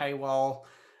behind a paywall,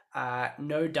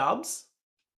 no dubs,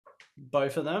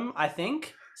 both of them, I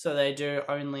think. So they do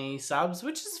only subs,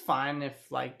 which is fine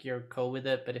if like you're cool with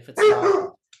it, but if it's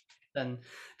not, then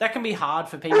that can be hard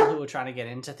for people who are trying to get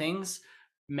into things.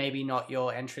 Maybe not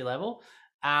your entry level.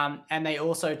 And they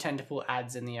also tend to put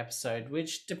ads in the episode,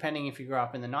 which, depending if you grew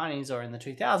up in the 90s or in the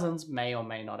 2000s, may or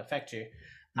may not affect you.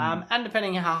 And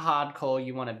depending on how hardcore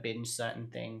you want to binge certain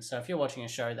things. So if you're watching a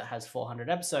show that has 400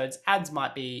 episodes, ads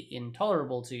might be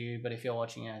intolerable to you. But if you're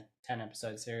watching a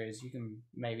 10-episode series, you can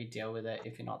maybe deal with it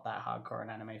if you're not that hardcore an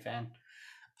anime fan.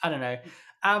 I don't know.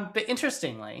 But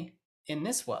interestingly, in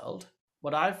this world,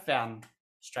 what I've found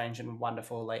strange and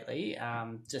wonderful lately,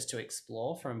 just to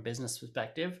explore from a business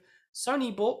perspective,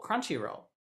 Sony bought Crunchyroll,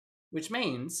 which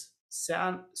means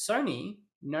Sony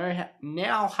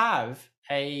now have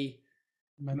a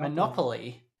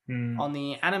monopoly on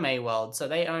the anime world. So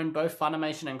they own both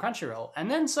Funimation and Crunchyroll. And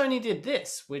then Sony did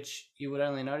this, which you would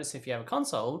only notice if you have a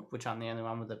console, which I'm the only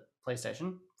one with a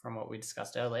PlayStation, from what we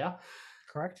discussed earlier.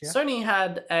 Correct, yeah. Sony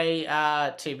had a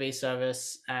TV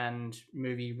service and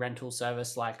movie rental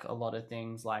service, like a lot of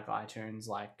things, like iTunes,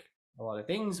 like a lot of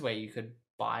things where you could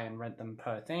buy and rent them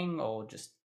per thing or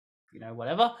just,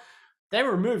 whatever. They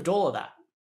removed all of that.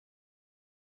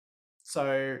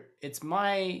 So it's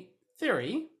my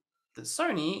theory that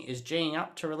Sony is geeing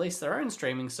up to release their own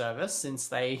streaming service since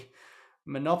they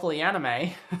monopoly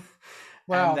anime.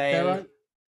 Well,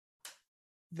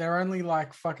 they're only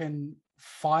like fucking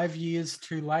 5 years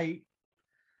too late.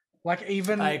 Like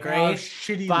even I agree,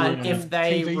 shitty but if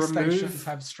they TV remove... stations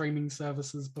have streaming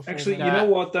services before. Actually, you know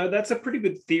what though? That's a pretty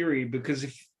good theory because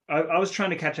if I was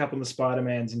trying to catch up on the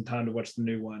Spider-Mans in time to watch the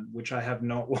new one, which I have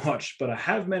not watched, but I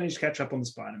have managed to catch up on the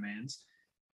Spider-Mans.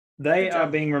 They are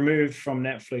being removed from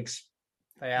Netflix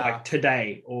like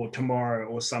today or tomorrow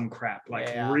or some crap,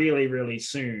 really, really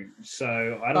soon.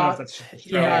 So I don't know if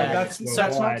that's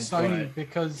that's not Sony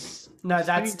because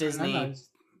that's Disney.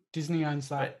 Disney owns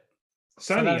that.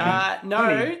 Sony.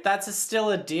 Sony. That's still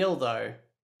a deal though.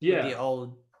 Yeah, with the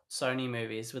old Sony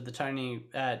movies with the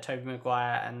Tobey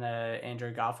Maguire and the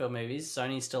Andrew Garfield movies.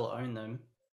 Sony still own them.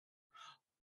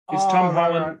 Is Tom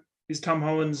Holland? Right. Is Tom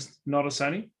Holland's not a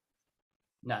Sony?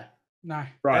 No.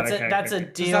 Right, that's a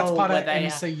deal. That's part of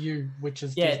MCU, which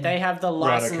is Disney. They have the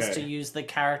license to use the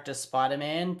character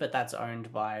Spider-Man, but that's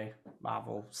owned by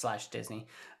Marvel/Disney.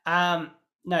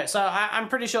 No, so I'm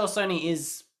pretty sure Sony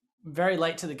is very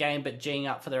late to the game, but geeing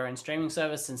up for their own streaming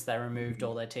service since they removed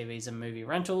all their TVs and movie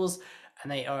rentals,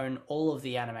 and they own all of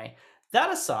the anime.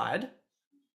 That aside,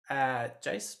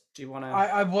 Jace, do you want to?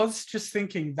 I was just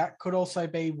thinking that could also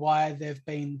be why they've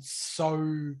been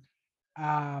so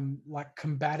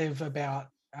combative about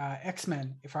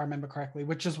X-Men, if I remember correctly,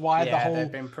 which is why the whole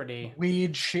been pretty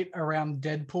weird shit around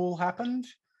Deadpool happened.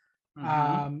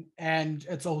 And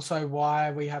it's also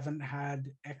why we haven't had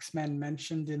X-Men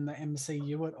mentioned in the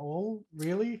MCU at all,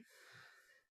 really.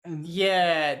 And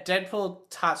Deadpool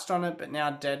touched on it, but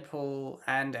now Deadpool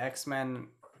and X-Men,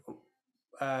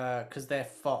 because they're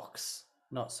Fox,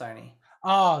 not Sony.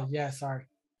 Oh, yeah, sorry.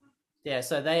 Yeah,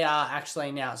 so they are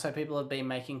actually now. So people have been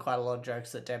making quite a lot of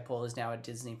jokes that Deadpool is now a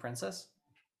Disney princess.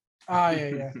 Oh,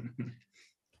 yeah.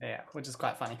 Yeah, which is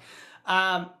quite funny.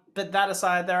 But that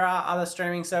aside, there are other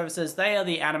streaming services. They are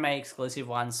the anime exclusive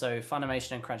ones. So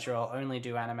Funimation and Crunchyroll only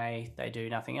do anime. They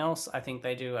do nothing else. I think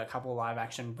they do a couple live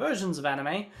action versions of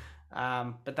anime,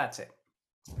 but that's it.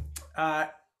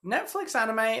 Netflix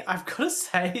anime, I've got to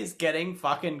say, is getting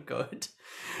fucking good.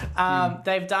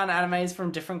 They've done animes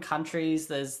from different countries.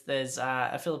 There's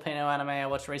a Filipino anime I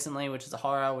watched recently, which is a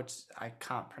horror, which I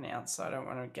can't pronounce, so I don't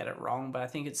want to get it wrong, but I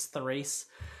think it's Therese.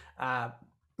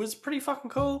 Was pretty fucking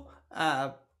cool.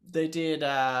 They did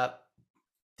The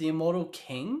Immortal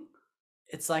King.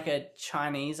 It's like a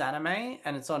Chinese anime,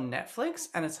 and it's on Netflix,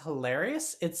 and it's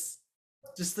hilarious. It's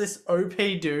just this OP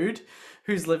dude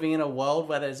who's living in a world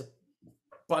where there's a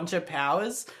bunch of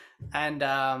powers, and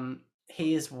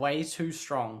he is way too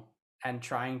strong and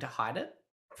trying to hide it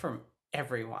from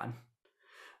everyone.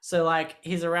 So like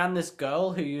he's around this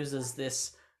girl who uses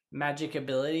this magic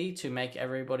ability to make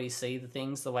everybody see the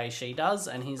things the way she does,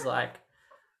 and he's like,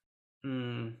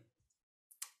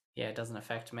 it doesn't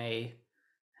affect me.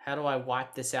 How do I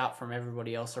wipe this out from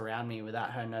everybody else around me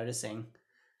without her noticing?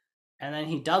 And then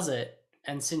he does it,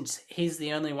 and since he's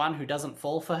the only one who doesn't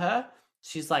fall for her,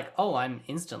 she's like, oh, I'm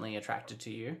instantly attracted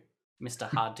to you, Mr.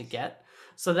 Hard to Get.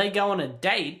 So they go on a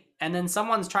date, and then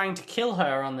someone's trying to kill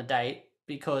her on the date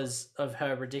because of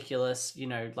her ridiculous,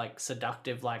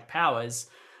 seductive powers.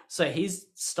 So he's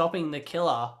stopping the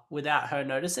killer without her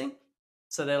noticing.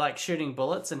 So they're like shooting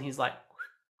bullets, and he's like,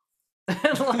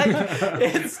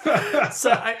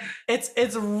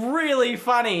 it's really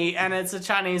funny, and it's a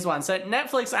Chinese one. So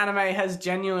Netflix anime has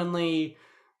genuinely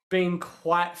been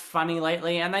quite funny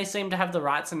lately, and they seem to have the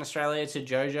rights in Australia to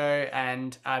JoJo,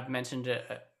 and I've mentioned it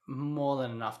more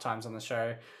than enough times on the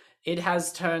show. it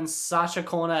has turned such a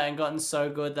corner and gotten so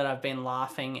good that I've been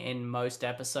laughing in most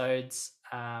episodes.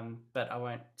 But I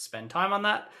won't spend time on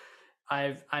that.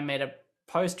 I made a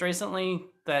post recently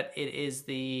that it is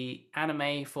the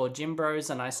anime for gym bros,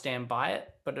 and I stand by it.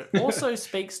 But it also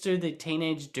speaks to the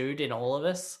teenage dude in all of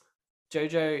us.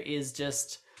 JoJo is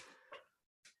just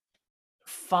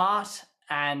fart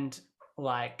and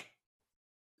like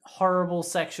horrible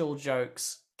sexual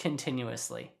jokes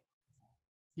continuously.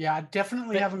 Yeah, I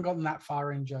definitely haven't gotten that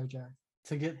far in JoJo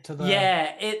to get to the.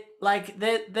 Yeah, it like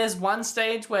there's one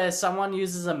stage where someone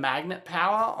uses a magnet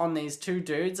power on these two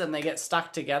dudes and they get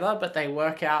stuck together, but they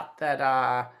work out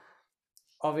that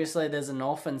obviously there's a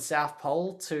north and south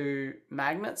pole to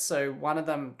magnets, so one of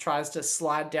them tries to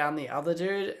slide down the other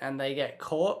dude and they get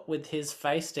caught with his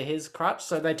face to his crutch,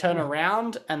 so they turn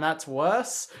around and that's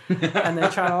worse. And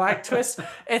they're trying to like twist.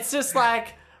 It's just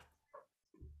like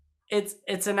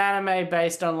it's an anime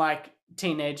based on like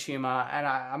teenage humor, and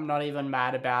I'm not even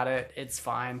mad about it. It's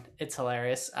fine. It's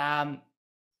hilarious.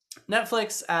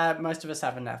 Netflix, most of us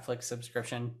have a Netflix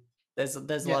subscription. There's a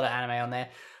lot of anime on there.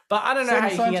 But I don't know how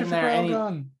you can get in there.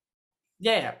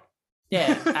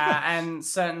 And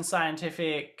certain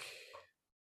scientific.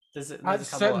 There's a couple,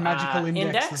 certain magical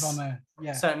indexes on there.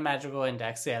 Yeah, certain magical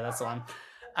index. Yeah, that's the one.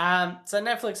 So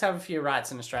Netflix have a few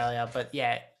rights in Australia, but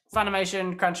yeah,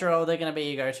 Funimation, Crunchyroll, they're going to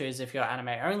be your go-tos if you're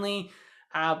anime only.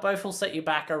 Both will set you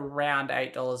back around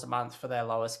 $8 a month for their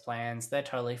lowest plans. They're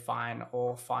totally fine.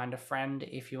 Or find a friend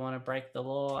if you want to break the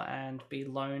law and be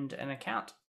loaned an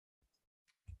account.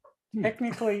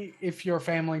 Technically, if you're a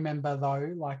family member,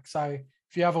 though, like, so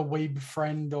if you have a weeb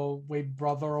friend or weeb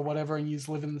brother or whatever and you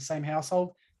live in the same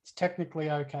household, it's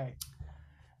technically okay.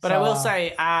 But so, I will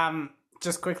say,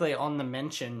 just quickly on the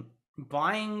mention,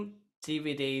 buying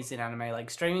DVDs in anime, like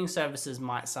streaming services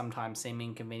might sometimes seem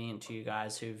inconvenient to you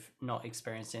guys who've not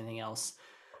experienced anything else.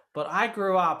 But I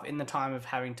grew up in the time of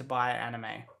having to buy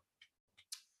anime.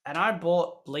 And I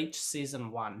bought Bleach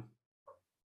Season 1.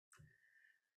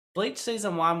 Bleach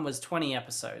Season 1 was 20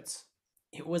 episodes.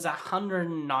 It was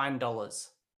 $109.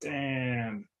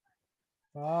 Damn.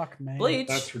 Fuck, man. Bleach.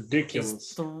 That's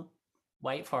ridiculous.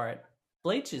 Wait for it.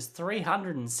 Bleach is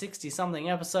 360-something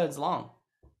episodes long.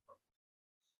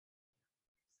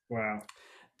 Wow.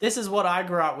 This is what I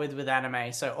grew up with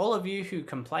anime. So all of you who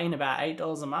complain about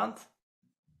 $8 a month,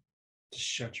 just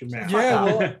shut your mouth. Yeah,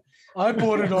 well, I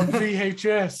bought it on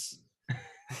VHS.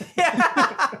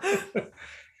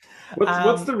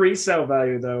 What's the resale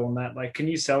value though on that? Like, can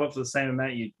you sell it for the same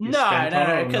amount you no, spent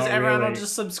on it? because everyone really? will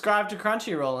just subscribe to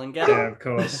Crunchyroll and get it. Yeah, of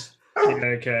course.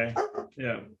 Okay.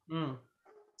 Yeah.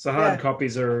 So hard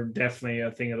copies are definitely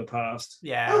a thing of the past.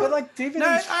 Yeah, but like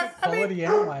DVDs quality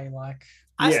anyway. Like,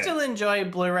 I still enjoy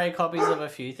Blu-ray copies of a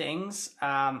few things.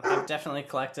 I've definitely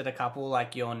collected a couple,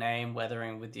 like Your Name,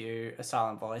 Weathering with You, A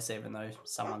Silent Voice, even though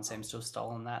someone seems to have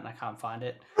stolen that and I can't find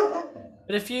it.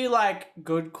 But a few like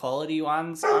good quality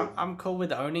ones, I'm cool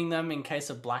with owning them in case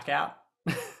of blackout,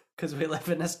 because we live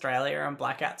in Australia and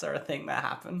blackouts are a thing that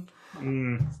happen.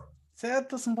 So that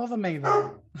doesn't bother me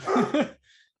though,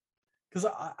 because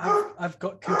I've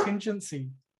got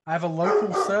contingency. I have a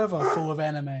local server full of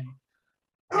anime.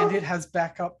 And it has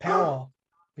backup power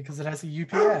because it has a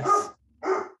UPS.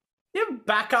 You have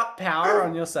backup power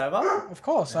on your server? Of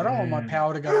course. I don't want my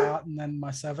power to go out and then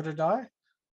my server to die.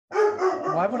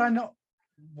 Why would I not?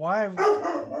 Why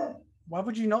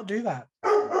would you not do that?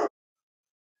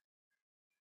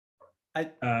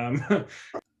 It's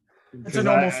a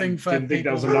normal thing for didn't think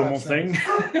that was a normal thing.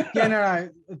 Yeah, no.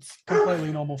 It's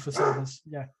completely normal for servers.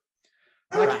 Yeah.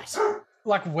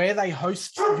 Like where they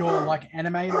host your like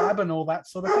anime lab and all that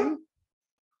sort of thing,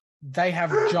 they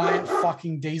have giant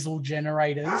fucking diesel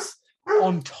generators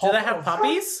on top. Do they have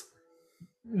puppies?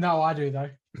 No, I do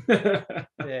though.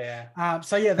 Yeah.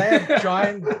 So yeah, they have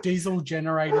giant diesel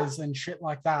generators and shit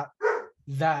like that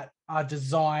that are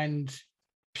designed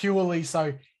purely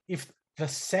so if the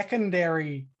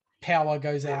secondary power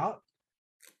goes out,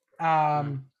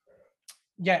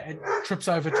 it trips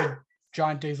over to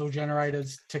giant diesel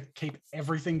generators to keep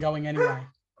everything going anyway.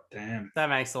 Damn. That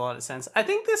makes a lot of sense. I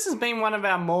think this has been one of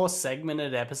our more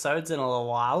segmented episodes in a little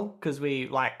while because we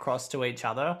like crossed to each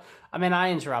other. I mean,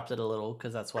 I interrupted a little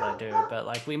because that's what I do, but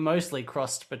like we mostly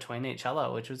crossed between each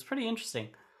other, which was pretty interesting.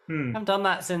 I've done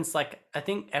that since like, I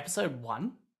think episode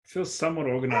 1. Feels somewhat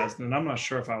organized and I'm not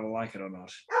sure if I will like it or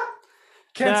not.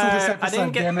 Cancel this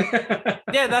episode, damn it.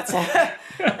 Yeah, that's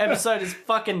episode is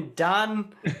fucking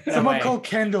done. Someone call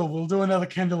Kendall. We'll do another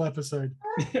Kendall episode.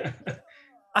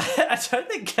 I don't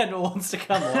think Kendall wants to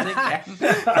come on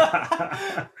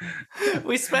again.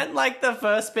 We spent like the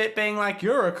first bit being like,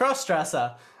 you're a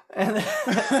cross-dresser. and then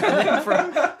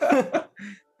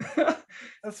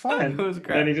That's fine. it was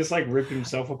great. And he just like ripped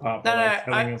himself apart. No, by, no, like,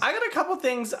 telling us. I got a couple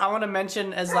things I want to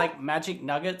mention as like magic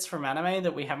nuggets from anime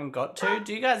that we haven't got to.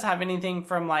 Do you guys have anything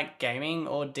from like gaming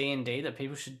or D&D that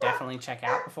people should definitely check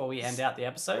out before we end out the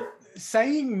episode?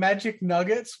 Saying magic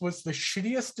nuggets was the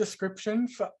shittiest description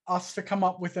for us to come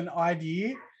up with an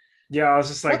idea. Yeah, I was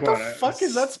just like, what the fuck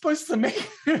is that supposed to mean?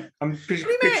 I'm do you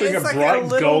mean? picturing a It's like a bright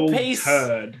little gold piece.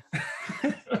 turd.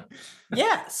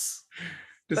 Yes.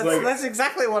 That's That's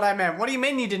exactly what I meant. What do you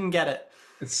mean you didn't get it?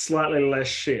 It's slightly less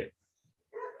shit.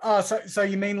 Oh, so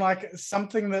you mean like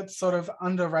something that's sort of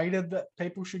underrated that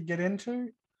people should get into?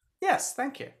 Yes,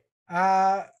 thank you.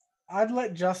 I'd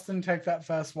let Justin take that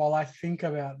first while I think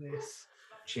about this.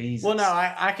 Jesus. Well, no,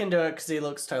 I can do it because he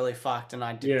looks totally fucked and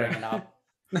I did bring it up.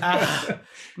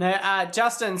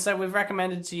 Justin, so we've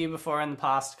recommended to you before in the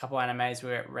past a couple animes.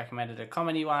 We recommended a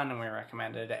comedy one and we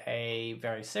recommended a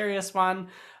very serious one.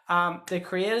 The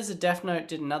creators of Death Note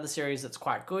did another series that's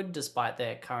quite good, despite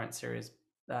their current series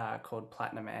called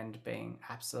Platinum End being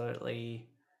absolutely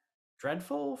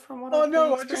dreadful from what I've been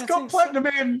I just got experiencing. Platinum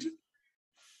End.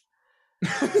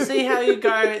 See how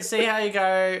you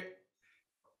go.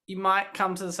 You might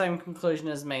come to the same conclusion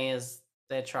as me, as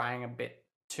they're trying a bit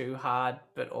too hard,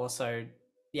 but also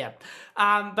yeah.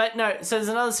 But no, so there's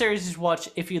another series to watch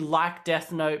if you like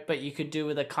Death Note, but you could do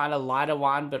with a kind of lighter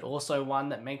one, but also one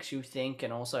that makes you think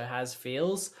and also has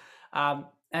feels. And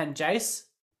Jace,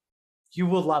 you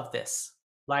will love this.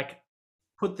 Like,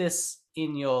 put this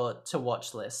in your to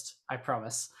watch list. I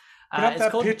promise. Put up it's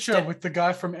that called picture with the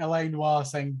guy from LA Noire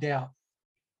saying doubt.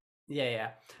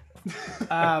 Yeah.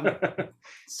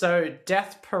 So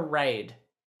Death Parade.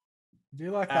 Do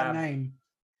you like that name?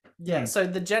 Yeah, so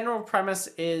the general premise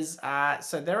is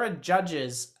so there are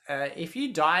judges. If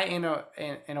you die in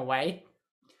a way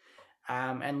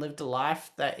and lived a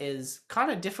life that is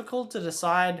kind of difficult to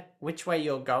decide which way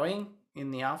you're going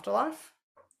in the afterlife,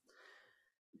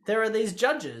 there are these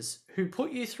judges who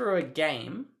put you through a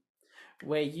game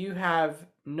where you have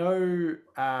no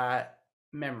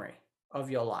memory of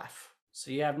your life.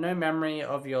 So you have no memory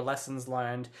of your lessons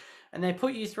learned, and they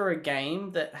put you through a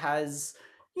game that has,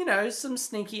 you know, some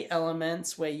sneaky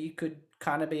elements where you could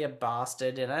kind of be a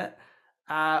bastard in it.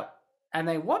 And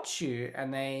they watch you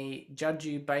and they judge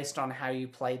you based on how you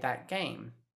play that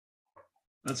game.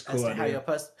 That's cool. How your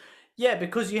yeah,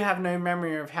 because you have no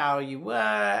memory of how you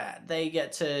were, they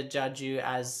get to judge you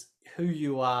as who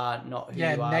you are, not who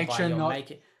you are nature, by your not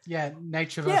making. Yeah,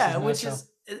 nature versus nurture. Which is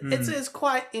it's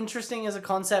quite interesting as a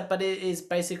concept, but it is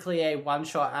basically a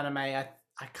one-shot anime. I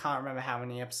can't remember how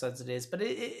many episodes it is, but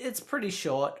it's pretty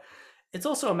short. It's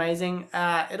also amazing.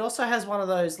 It also has one of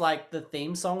those, like, the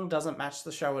theme song doesn't match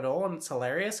the show at all, and it's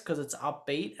hilarious because it's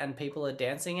upbeat and people are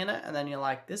dancing in it, and then you're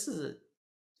like, this is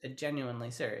a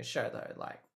genuinely serious show, though.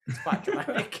 Like, it's quite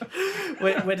dramatic.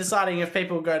 We're deciding if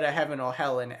people go to heaven or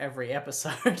hell in every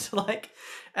episode. Like,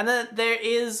 and then there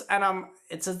is, and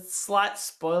it's a slight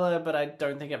spoiler, but I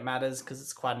don't think it matters because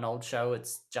it's quite an old show.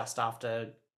 It's just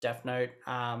after Death Note.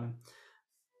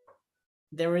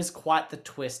 There is quite the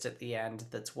twist at the end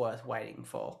that's worth waiting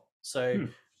for. So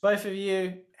both of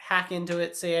you hack into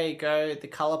it, see how you go. The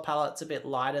color palette's a bit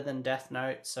lighter than Death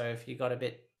Note, so if you got a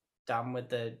bit done with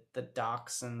the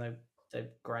darks and the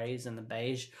grays and the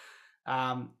beige.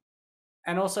 And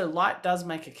also Light does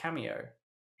make a cameo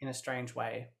in a strange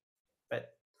way, but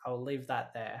I'll leave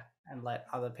that there and let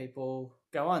other people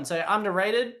go on. So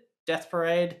underrated, Death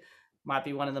Parade might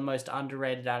be one of the most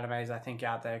underrated animes I think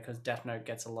out there because Death Note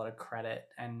gets a lot of credit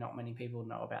and not many people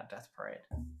know about Death Parade.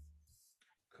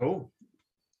 Cool.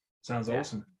 Sounds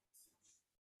awesome.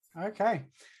 Okay.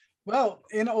 Well,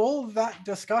 in all of that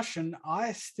discussion,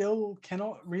 I still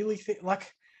cannot really think,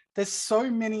 like, there's so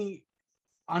many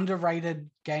underrated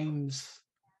games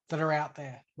that are out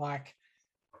there, like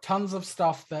tons of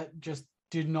stuff that just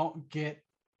did not get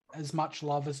as much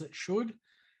love as it should.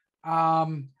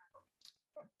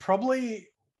 Probably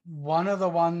one of the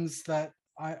ones that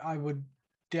I would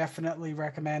definitely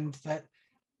recommend that,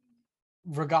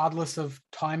 regardless of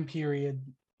time period,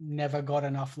 never got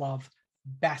enough love.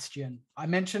 Bastion. I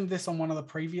mentioned this on one of the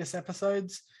previous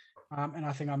episodes, and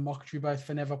I think I mocked you both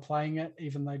for never playing it,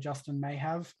 even though Justin may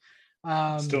have.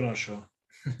 Still not sure.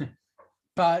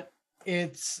 But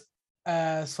it's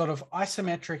a sort of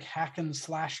isometric hack and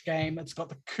slash game. It's got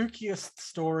the kookiest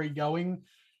story going.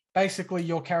 Basically,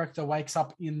 your character wakes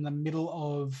up in the middle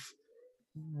of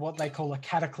what they call a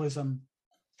cataclysm.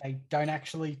 They don't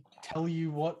actually tell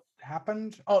you what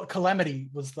happened. Oh, calamity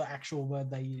was the actual word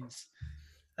they use.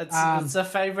 It's a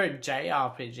favorite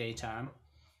JRPG term.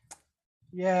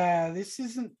 yeah, this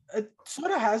isn't. It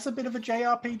sort of has a bit of a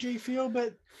JRPG feel,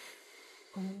 but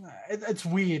it's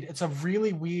weird. It's a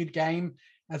really weird game.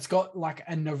 It's got like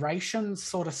a narration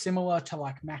sort of similar to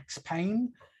like Max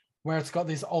Payne, where it's got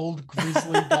this old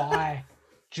grizzly guy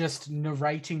just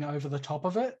narrating over the top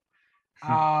of it.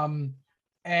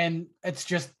 And it's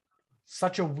just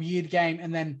such a weird game.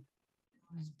 And then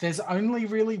there's only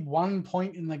really one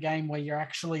point in the game where you're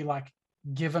actually like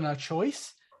given a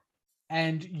choice,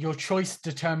 and your choice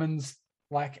determines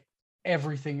like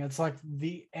everything. It's like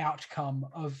the outcome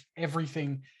of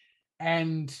everything.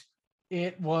 And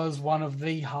it was one of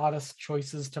the hardest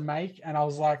choices to make. And I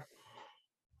was like,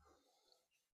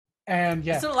 and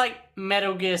yeah. Is it like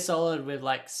Metal Gear Solid with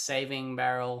like saving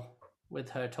Beryl with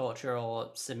her torture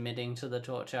or submitting to the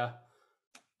torture?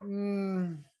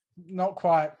 Not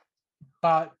quite,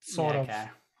 but sort of.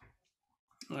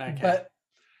 Okay.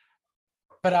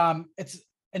 But it's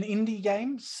an indie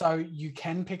game, so you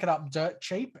can pick it up dirt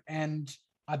cheap, and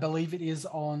I believe it is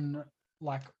on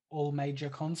like all major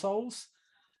consoles.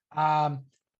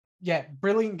 Yeah,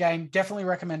 brilliant game. Definitely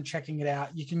recommend checking it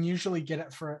out. You can usually get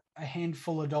it for a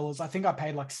handful of dollars. I think I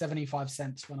paid like 75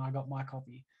 cents when I got my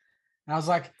copy. And I was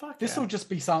like, this will just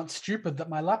be something stupid that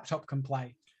my laptop can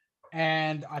play.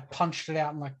 And I punched it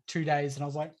out in like 2 days, and I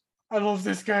was like, I love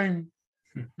this game.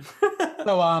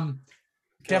 So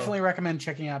definitely recommend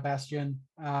checking out Bastion.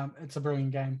 It's a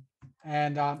brilliant game.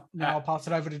 And now I'll pass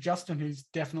it over to Justin, who's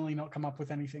definitely not come up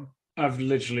with anything. I've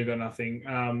literally got nothing.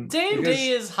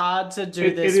 D&D is hard to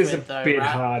do this. It is with, a bit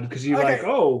hard because you're like,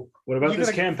 oh, what about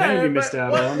this campaign you missed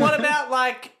out on? What about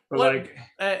like?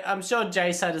 I'm sure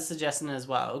Jace had a suggestion as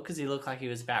well because he looked like he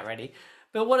was about ready.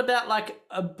 But what about like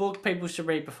a book people should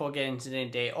read before getting to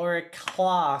D&D, or a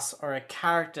class or a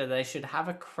character they should have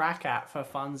a crack at for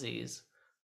funsies?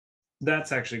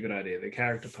 That's actually a good idea, the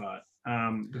character part.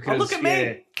 Because look at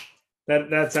me.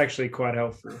 That's actually quite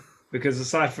helpful. Because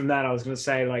aside from that, I was going to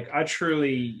say, like, I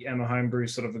truly am a homebrew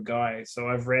sort of a guy. So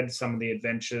I've read some of the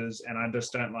adventures, and I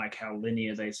just don't like how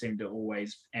linear they seem to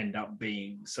always end up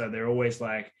being. So they're always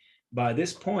like, by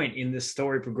this point in this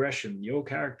story progression, your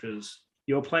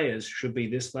players should be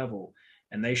this level,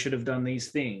 and they should have done these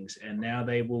things, and now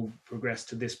they will progress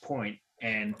to this point.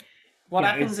 And what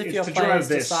happens if your players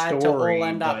decide to all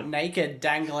end up naked,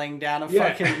 dangling down a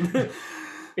fucking...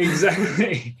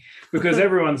 Exactly. Because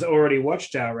everyone's already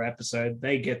watched our episode,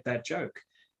 they get that joke.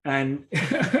 And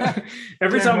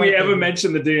every time we ever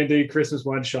mention the D&D Christmas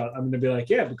one shot, I'm going to be like,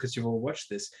 yeah, because you've all watched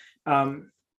this.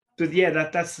 But yeah,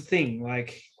 that's the thing.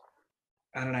 Like,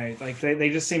 I don't know, like they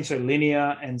just seem so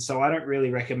linear. And so I don't really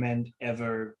recommend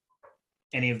ever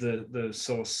any of the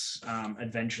source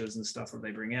adventures and stuff that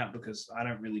they bring out, because I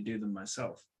don't really do them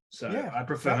myself. So I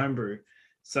prefer homebrew.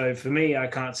 So for me, I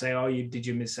can't say, oh, did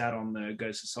you miss out on the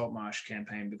Ghost of Saltmarsh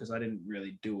campaign, because I didn't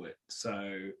really do it.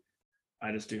 So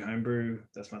I just do homebrew.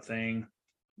 That's my thing.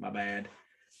 My bad.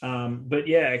 But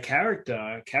yeah,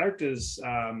 characters,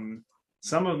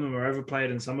 some of them are overplayed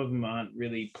and some of them aren't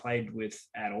really played with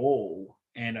at all.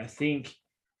 And I think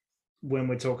when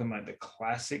we're talking like the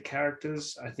classic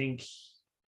characters, I think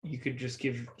you could just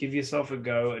give yourself a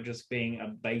go at just being a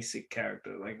basic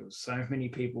character. Like, so many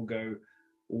people go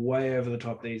way over the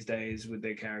top these days with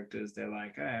their characters. They're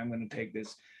like, hey, I'm going to take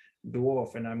this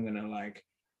dwarf and I'm going to like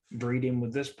breed him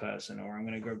with this person, or I'm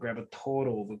going to go grab a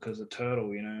turtle because a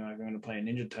turtle, you know, like I'm going to play a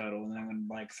ninja turtle, and then I'm going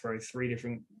to like throw 3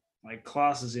 different like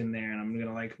classes in there, and I'm going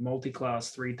to like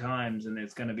multi-class 3 times, and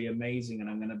it's going to be amazing, and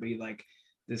I'm going to be like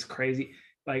this crazy.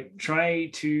 Like, try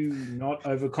to not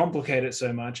overcomplicate it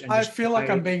so much. And I feel like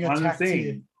I'm being attacked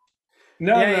here.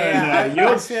 No.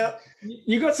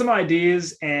 You got some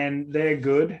ideas and they're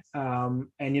good, and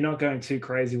you're not going too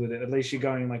crazy with it. At least you're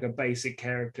going like a basic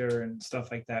character and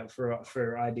stuff like that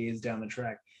for ideas down the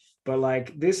track. But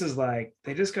like, this is like,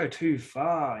 they just go too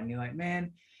far, and you're like,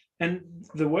 man. And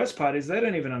the worst part is they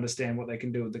don't even understand what they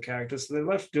can do with the characters. So they're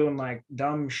left doing like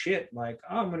dumb shit, like,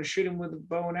 oh, I'm going to shoot him with a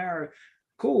bow and arrow.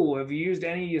 Cool. Have you used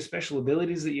any of your special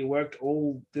abilities that you worked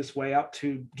all this way up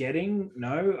to getting?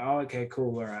 No? Oh, okay,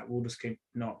 cool. All right. We'll just keep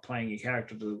not playing your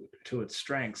character to its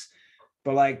strengths.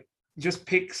 But like, just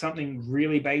pick something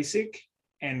really basic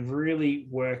and really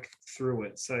work through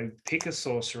it. So pick a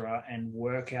sorcerer and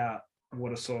work out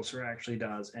what a sorcerer actually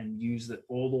does and use it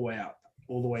all the way up,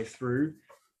 all the way through.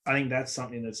 I think that's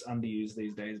something that's underused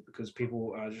these days, because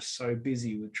people are just so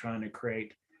busy with trying to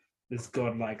create this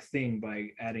godlike thing by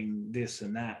adding this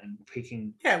and that and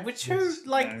picking. Yeah,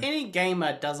 any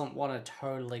gamer doesn't want a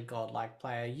totally godlike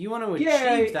player. You want to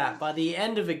achieve that by the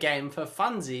end of a game for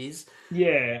funsies.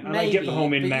 Yeah, and I get the whole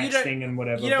min-max thing and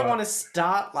whatever. You don't want to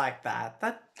start like that.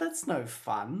 That's no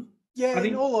fun. Yeah, I in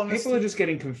think all honesty, people are just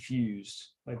getting confused.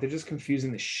 Like they're just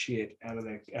confusing the shit out of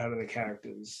their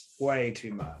characters way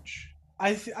too much.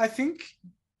 I think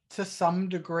to some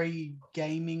degree,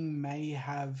 gaming may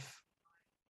have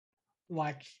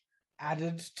like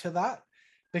added to that,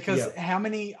 because Yep. how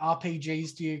many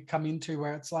RPGs do you come into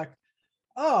where it's like,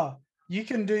 oh, you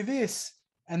can do this,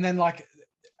 and then like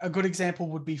a good example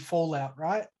would be Fallout,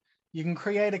 right? You can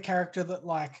create a character that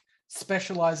like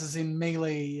specializes in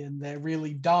melee and they're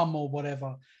really dumb or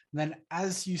whatever. And then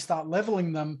as you start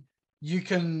leveling them, you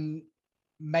can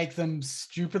make them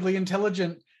stupidly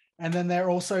intelligent. And then they're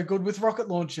also good with rocket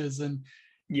launchers. And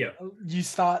Yeah. you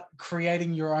start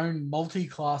creating your own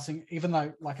multi-classing, even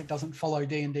though like it doesn't follow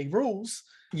D&D rules.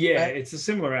 Yeah, But it's a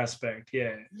similar aspect.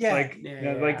 Yeah. Yeah. Like,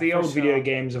 Yeah, like the for old video sure.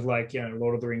 games of like,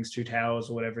 Lord of the Rings, Two Towers,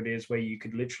 or whatever it is, where you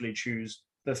could literally choose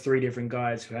the 3 different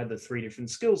guys who had the 3 different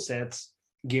skill sets.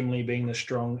 Gimli being the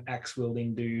strong axe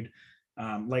wielding dude,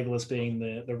 Legolas being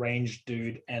the ranged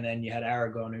dude, and then you had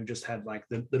Aragorn who just had like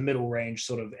the middle range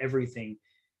sort of everything.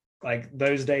 Like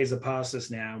those days are past us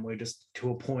now, and we're just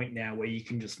to a point now where you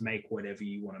can just make whatever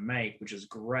you want to make, which is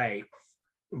great.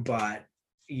 But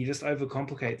you just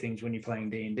overcomplicate things when you're playing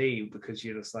D&D, because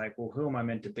you're just like, well, who am I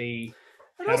meant to be?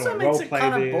 It How do also I makes role it play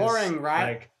kind of this? boring,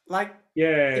 right? Like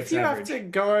yeah, if it's you average. have to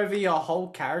go over your whole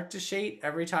character sheet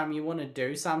every time you want to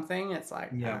do something, it's like,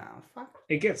 Yeah. oh, fuck.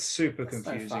 It gets super That's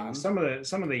no confusing. fun.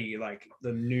 Some of the like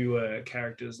the newer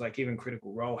characters, like even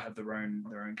Critical Role, have their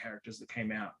own characters that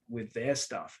came out with their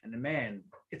stuff, and man,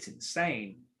 it's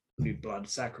insane. Do blood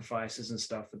sacrifices and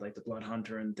stuff with like the Blood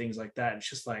Hunter and things like that. It's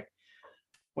just like,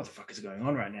 what the fuck is going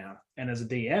on right now? And as a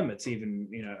DM, it's even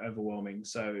overwhelming.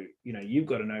 So you've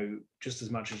got to know just as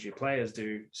much as your players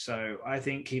do. So I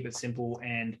think keep it simple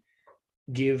and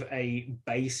give a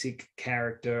basic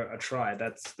character a try.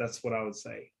 That's what I would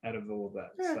say out of all of that.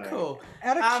 Yeah, So, cool.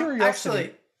 Out of curiosity,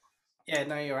 Actually, yeah,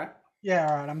 no, you're right. yeah,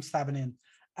 all right, I'm stabbing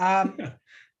in.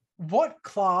 What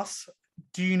class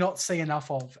do you not see enough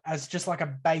of as just like a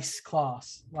base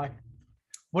class? Like,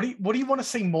 what do you want to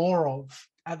see more of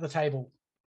at the table?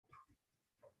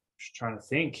 just trying to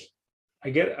think. I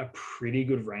get a pretty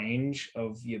good range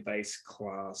of your base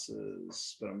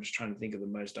classes, but I'm just trying to think of the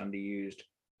most underused.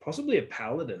 Possibly a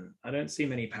paladin. I don't see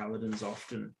many paladins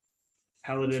often.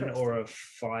 Paladin or a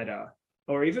fighter,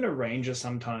 or even a ranger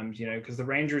sometimes, because the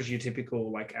ranger is your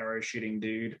typical like arrow shooting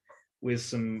dude with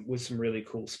some really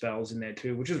cool spells in there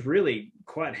too, which is really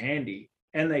quite handy.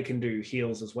 And they can do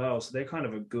heals as well, so they're kind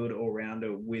of a good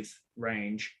all-rounder with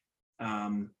range.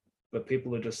 But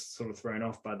people are just sort of thrown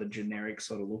off by the generic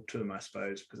sort of look to them, I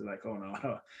suppose, because they're like, oh no, I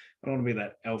don't want to be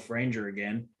that elf ranger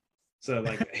again. So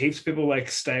like heaps of people like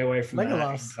stay away from that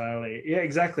entirely. Yeah,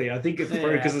 exactly. I think it's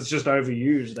probably because it's just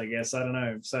overused, I guess. I don't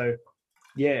know. So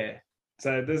yeah.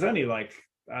 So there's only like,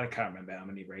 I can't remember how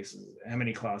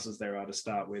many classes there are to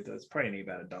start with. There's probably only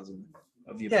about a dozen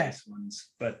of your base ones.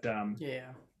 But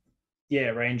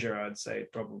Ranger, I'd say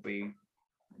probably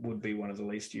would be one of the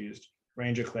least used.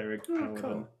 Ranger, cleric, paladin.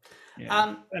 Cool.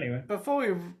 Yeah. Anyway, before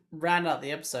we round up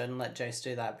the episode and let Jace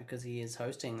do that because he is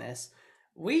hosting this,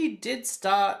 we did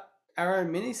start our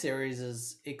own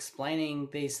miniseries explaining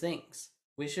these things.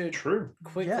 We should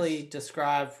quickly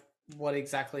describe what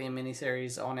exactly a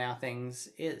miniseries on our things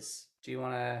is. Do you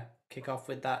want to kick off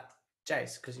with that,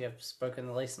 Jace? Because you have spoken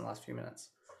the least in the last few minutes.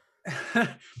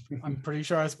 I'm pretty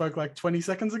sure I spoke like 20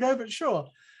 seconds ago, but sure.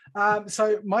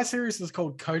 So my series is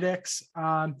called Codex.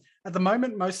 At the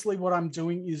moment, mostly what I'm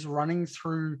doing is running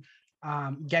through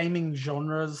gaming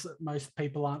genres that most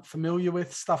people aren't familiar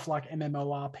with, stuff like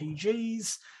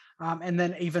MMORPGs, and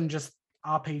then even just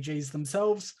RPGs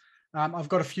themselves. I've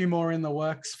got a few more in the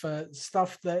works for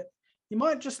stuff that you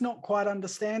might just not quite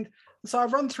understand. So I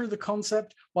run through the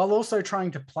concept while also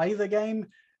trying to play the game,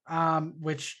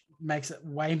 which makes it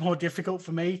way more difficult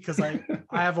for me because I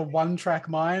have a one-track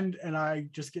mind and I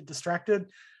just get distracted.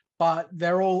 But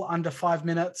they're all under 5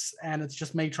 minutes and it's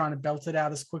just me trying to belt it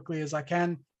out as quickly as I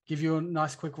can, give you a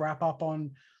nice quick wrap up on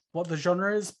what the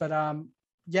genre is. But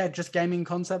just gaming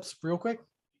concepts real quick.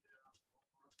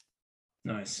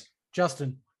 Nice.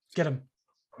 Justin, get him.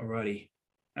 Alrighty.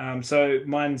 So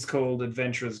mine's called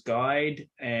Adventurer's Guide,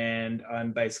 and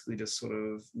I'm basically just sort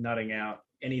of nutting out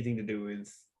anything to do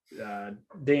with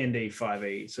D&D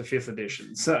 5e, so 5th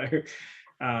edition. So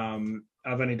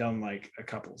I've only done like a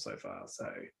couple so far. So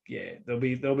yeah, there'll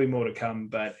be more to come,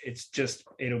 but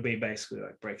it'll be basically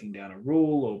like breaking down a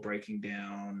rule or breaking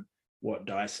down what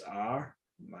dice are,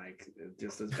 like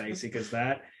just as basic as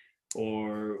that,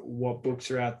 or what books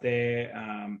are out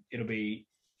there. It'll be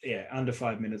under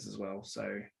 5 minutes as well.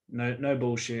 So no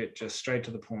bullshit, just straight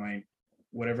to the point.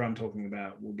 whatever I'm talking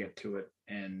about, we'll get to it,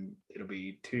 and it'll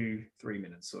be 2-3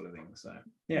 minutes sort of thing. So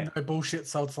yeah, no bullshit.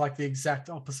 So it's like the exact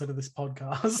opposite of this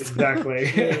podcast.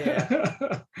 exactly.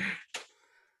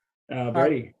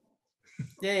 Brady.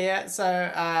 Yeah.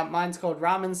 So mine's called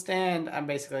Ramen Stand. I'm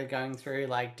basically going through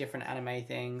like different anime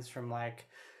things from like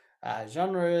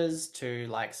genres to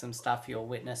like some stuff you'll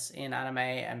witness in anime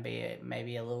and be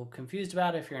maybe a little confused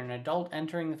about if you're an adult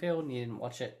entering the field and you didn't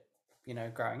watch it,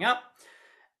 growing up.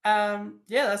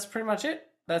 That's pretty much it.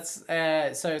 That's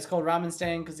so it's called Ramen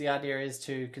Stand because the idea is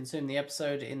to consume the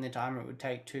episode in the time it would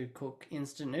take to cook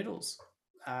instant noodles.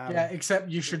 Yeah, except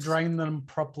you should drain them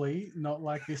properly, not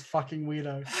like this fucking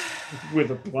weirdo with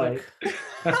a plate.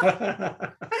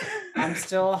 I'm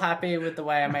still happy with the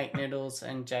way I make noodles,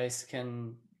 and Jace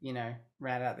can,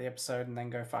 round out the episode and then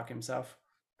go fuck himself.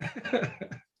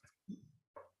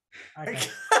 Okay.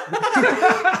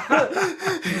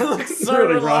 It looks so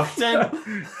really reluctant.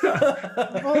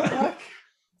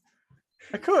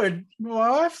 I could. My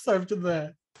wife served it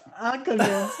there. I couldn't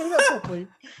even say that properly.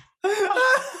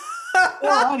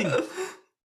 Alrighty.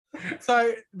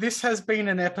 So this has been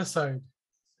an episode.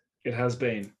 It has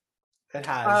been. It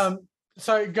has.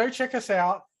 So go check us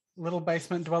out, Little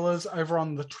Basement Dwellers, over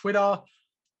on the Twitter,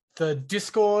 the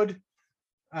Discord,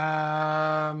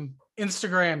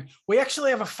 Instagram. We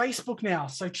actually have a Facebook now,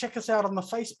 so check us out on the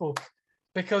Facebook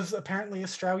because apparently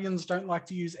Australians don't like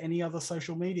to use any other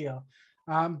social media.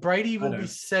 Brady will be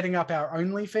setting up our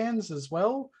OnlyFans as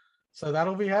well, so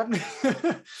that'll be happening.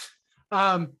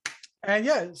 And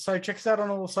yeah, so check us out on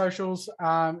all the socials.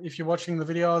 If you're watching the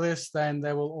video of this, then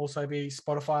there will also be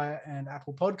Spotify and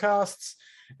Apple Podcasts.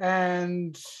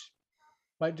 And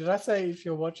wait, did I say if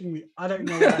you're watching me? I don't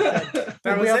know what I said.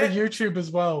 But we have a YouTube as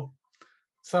well.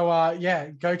 So yeah,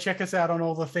 go check us out on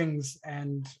all the things.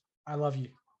 And I love you.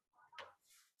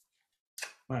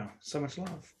 Wow, so much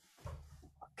love.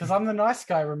 Because I'm the nice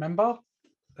guy, remember?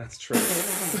 That's true.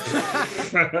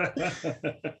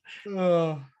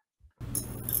 Oh.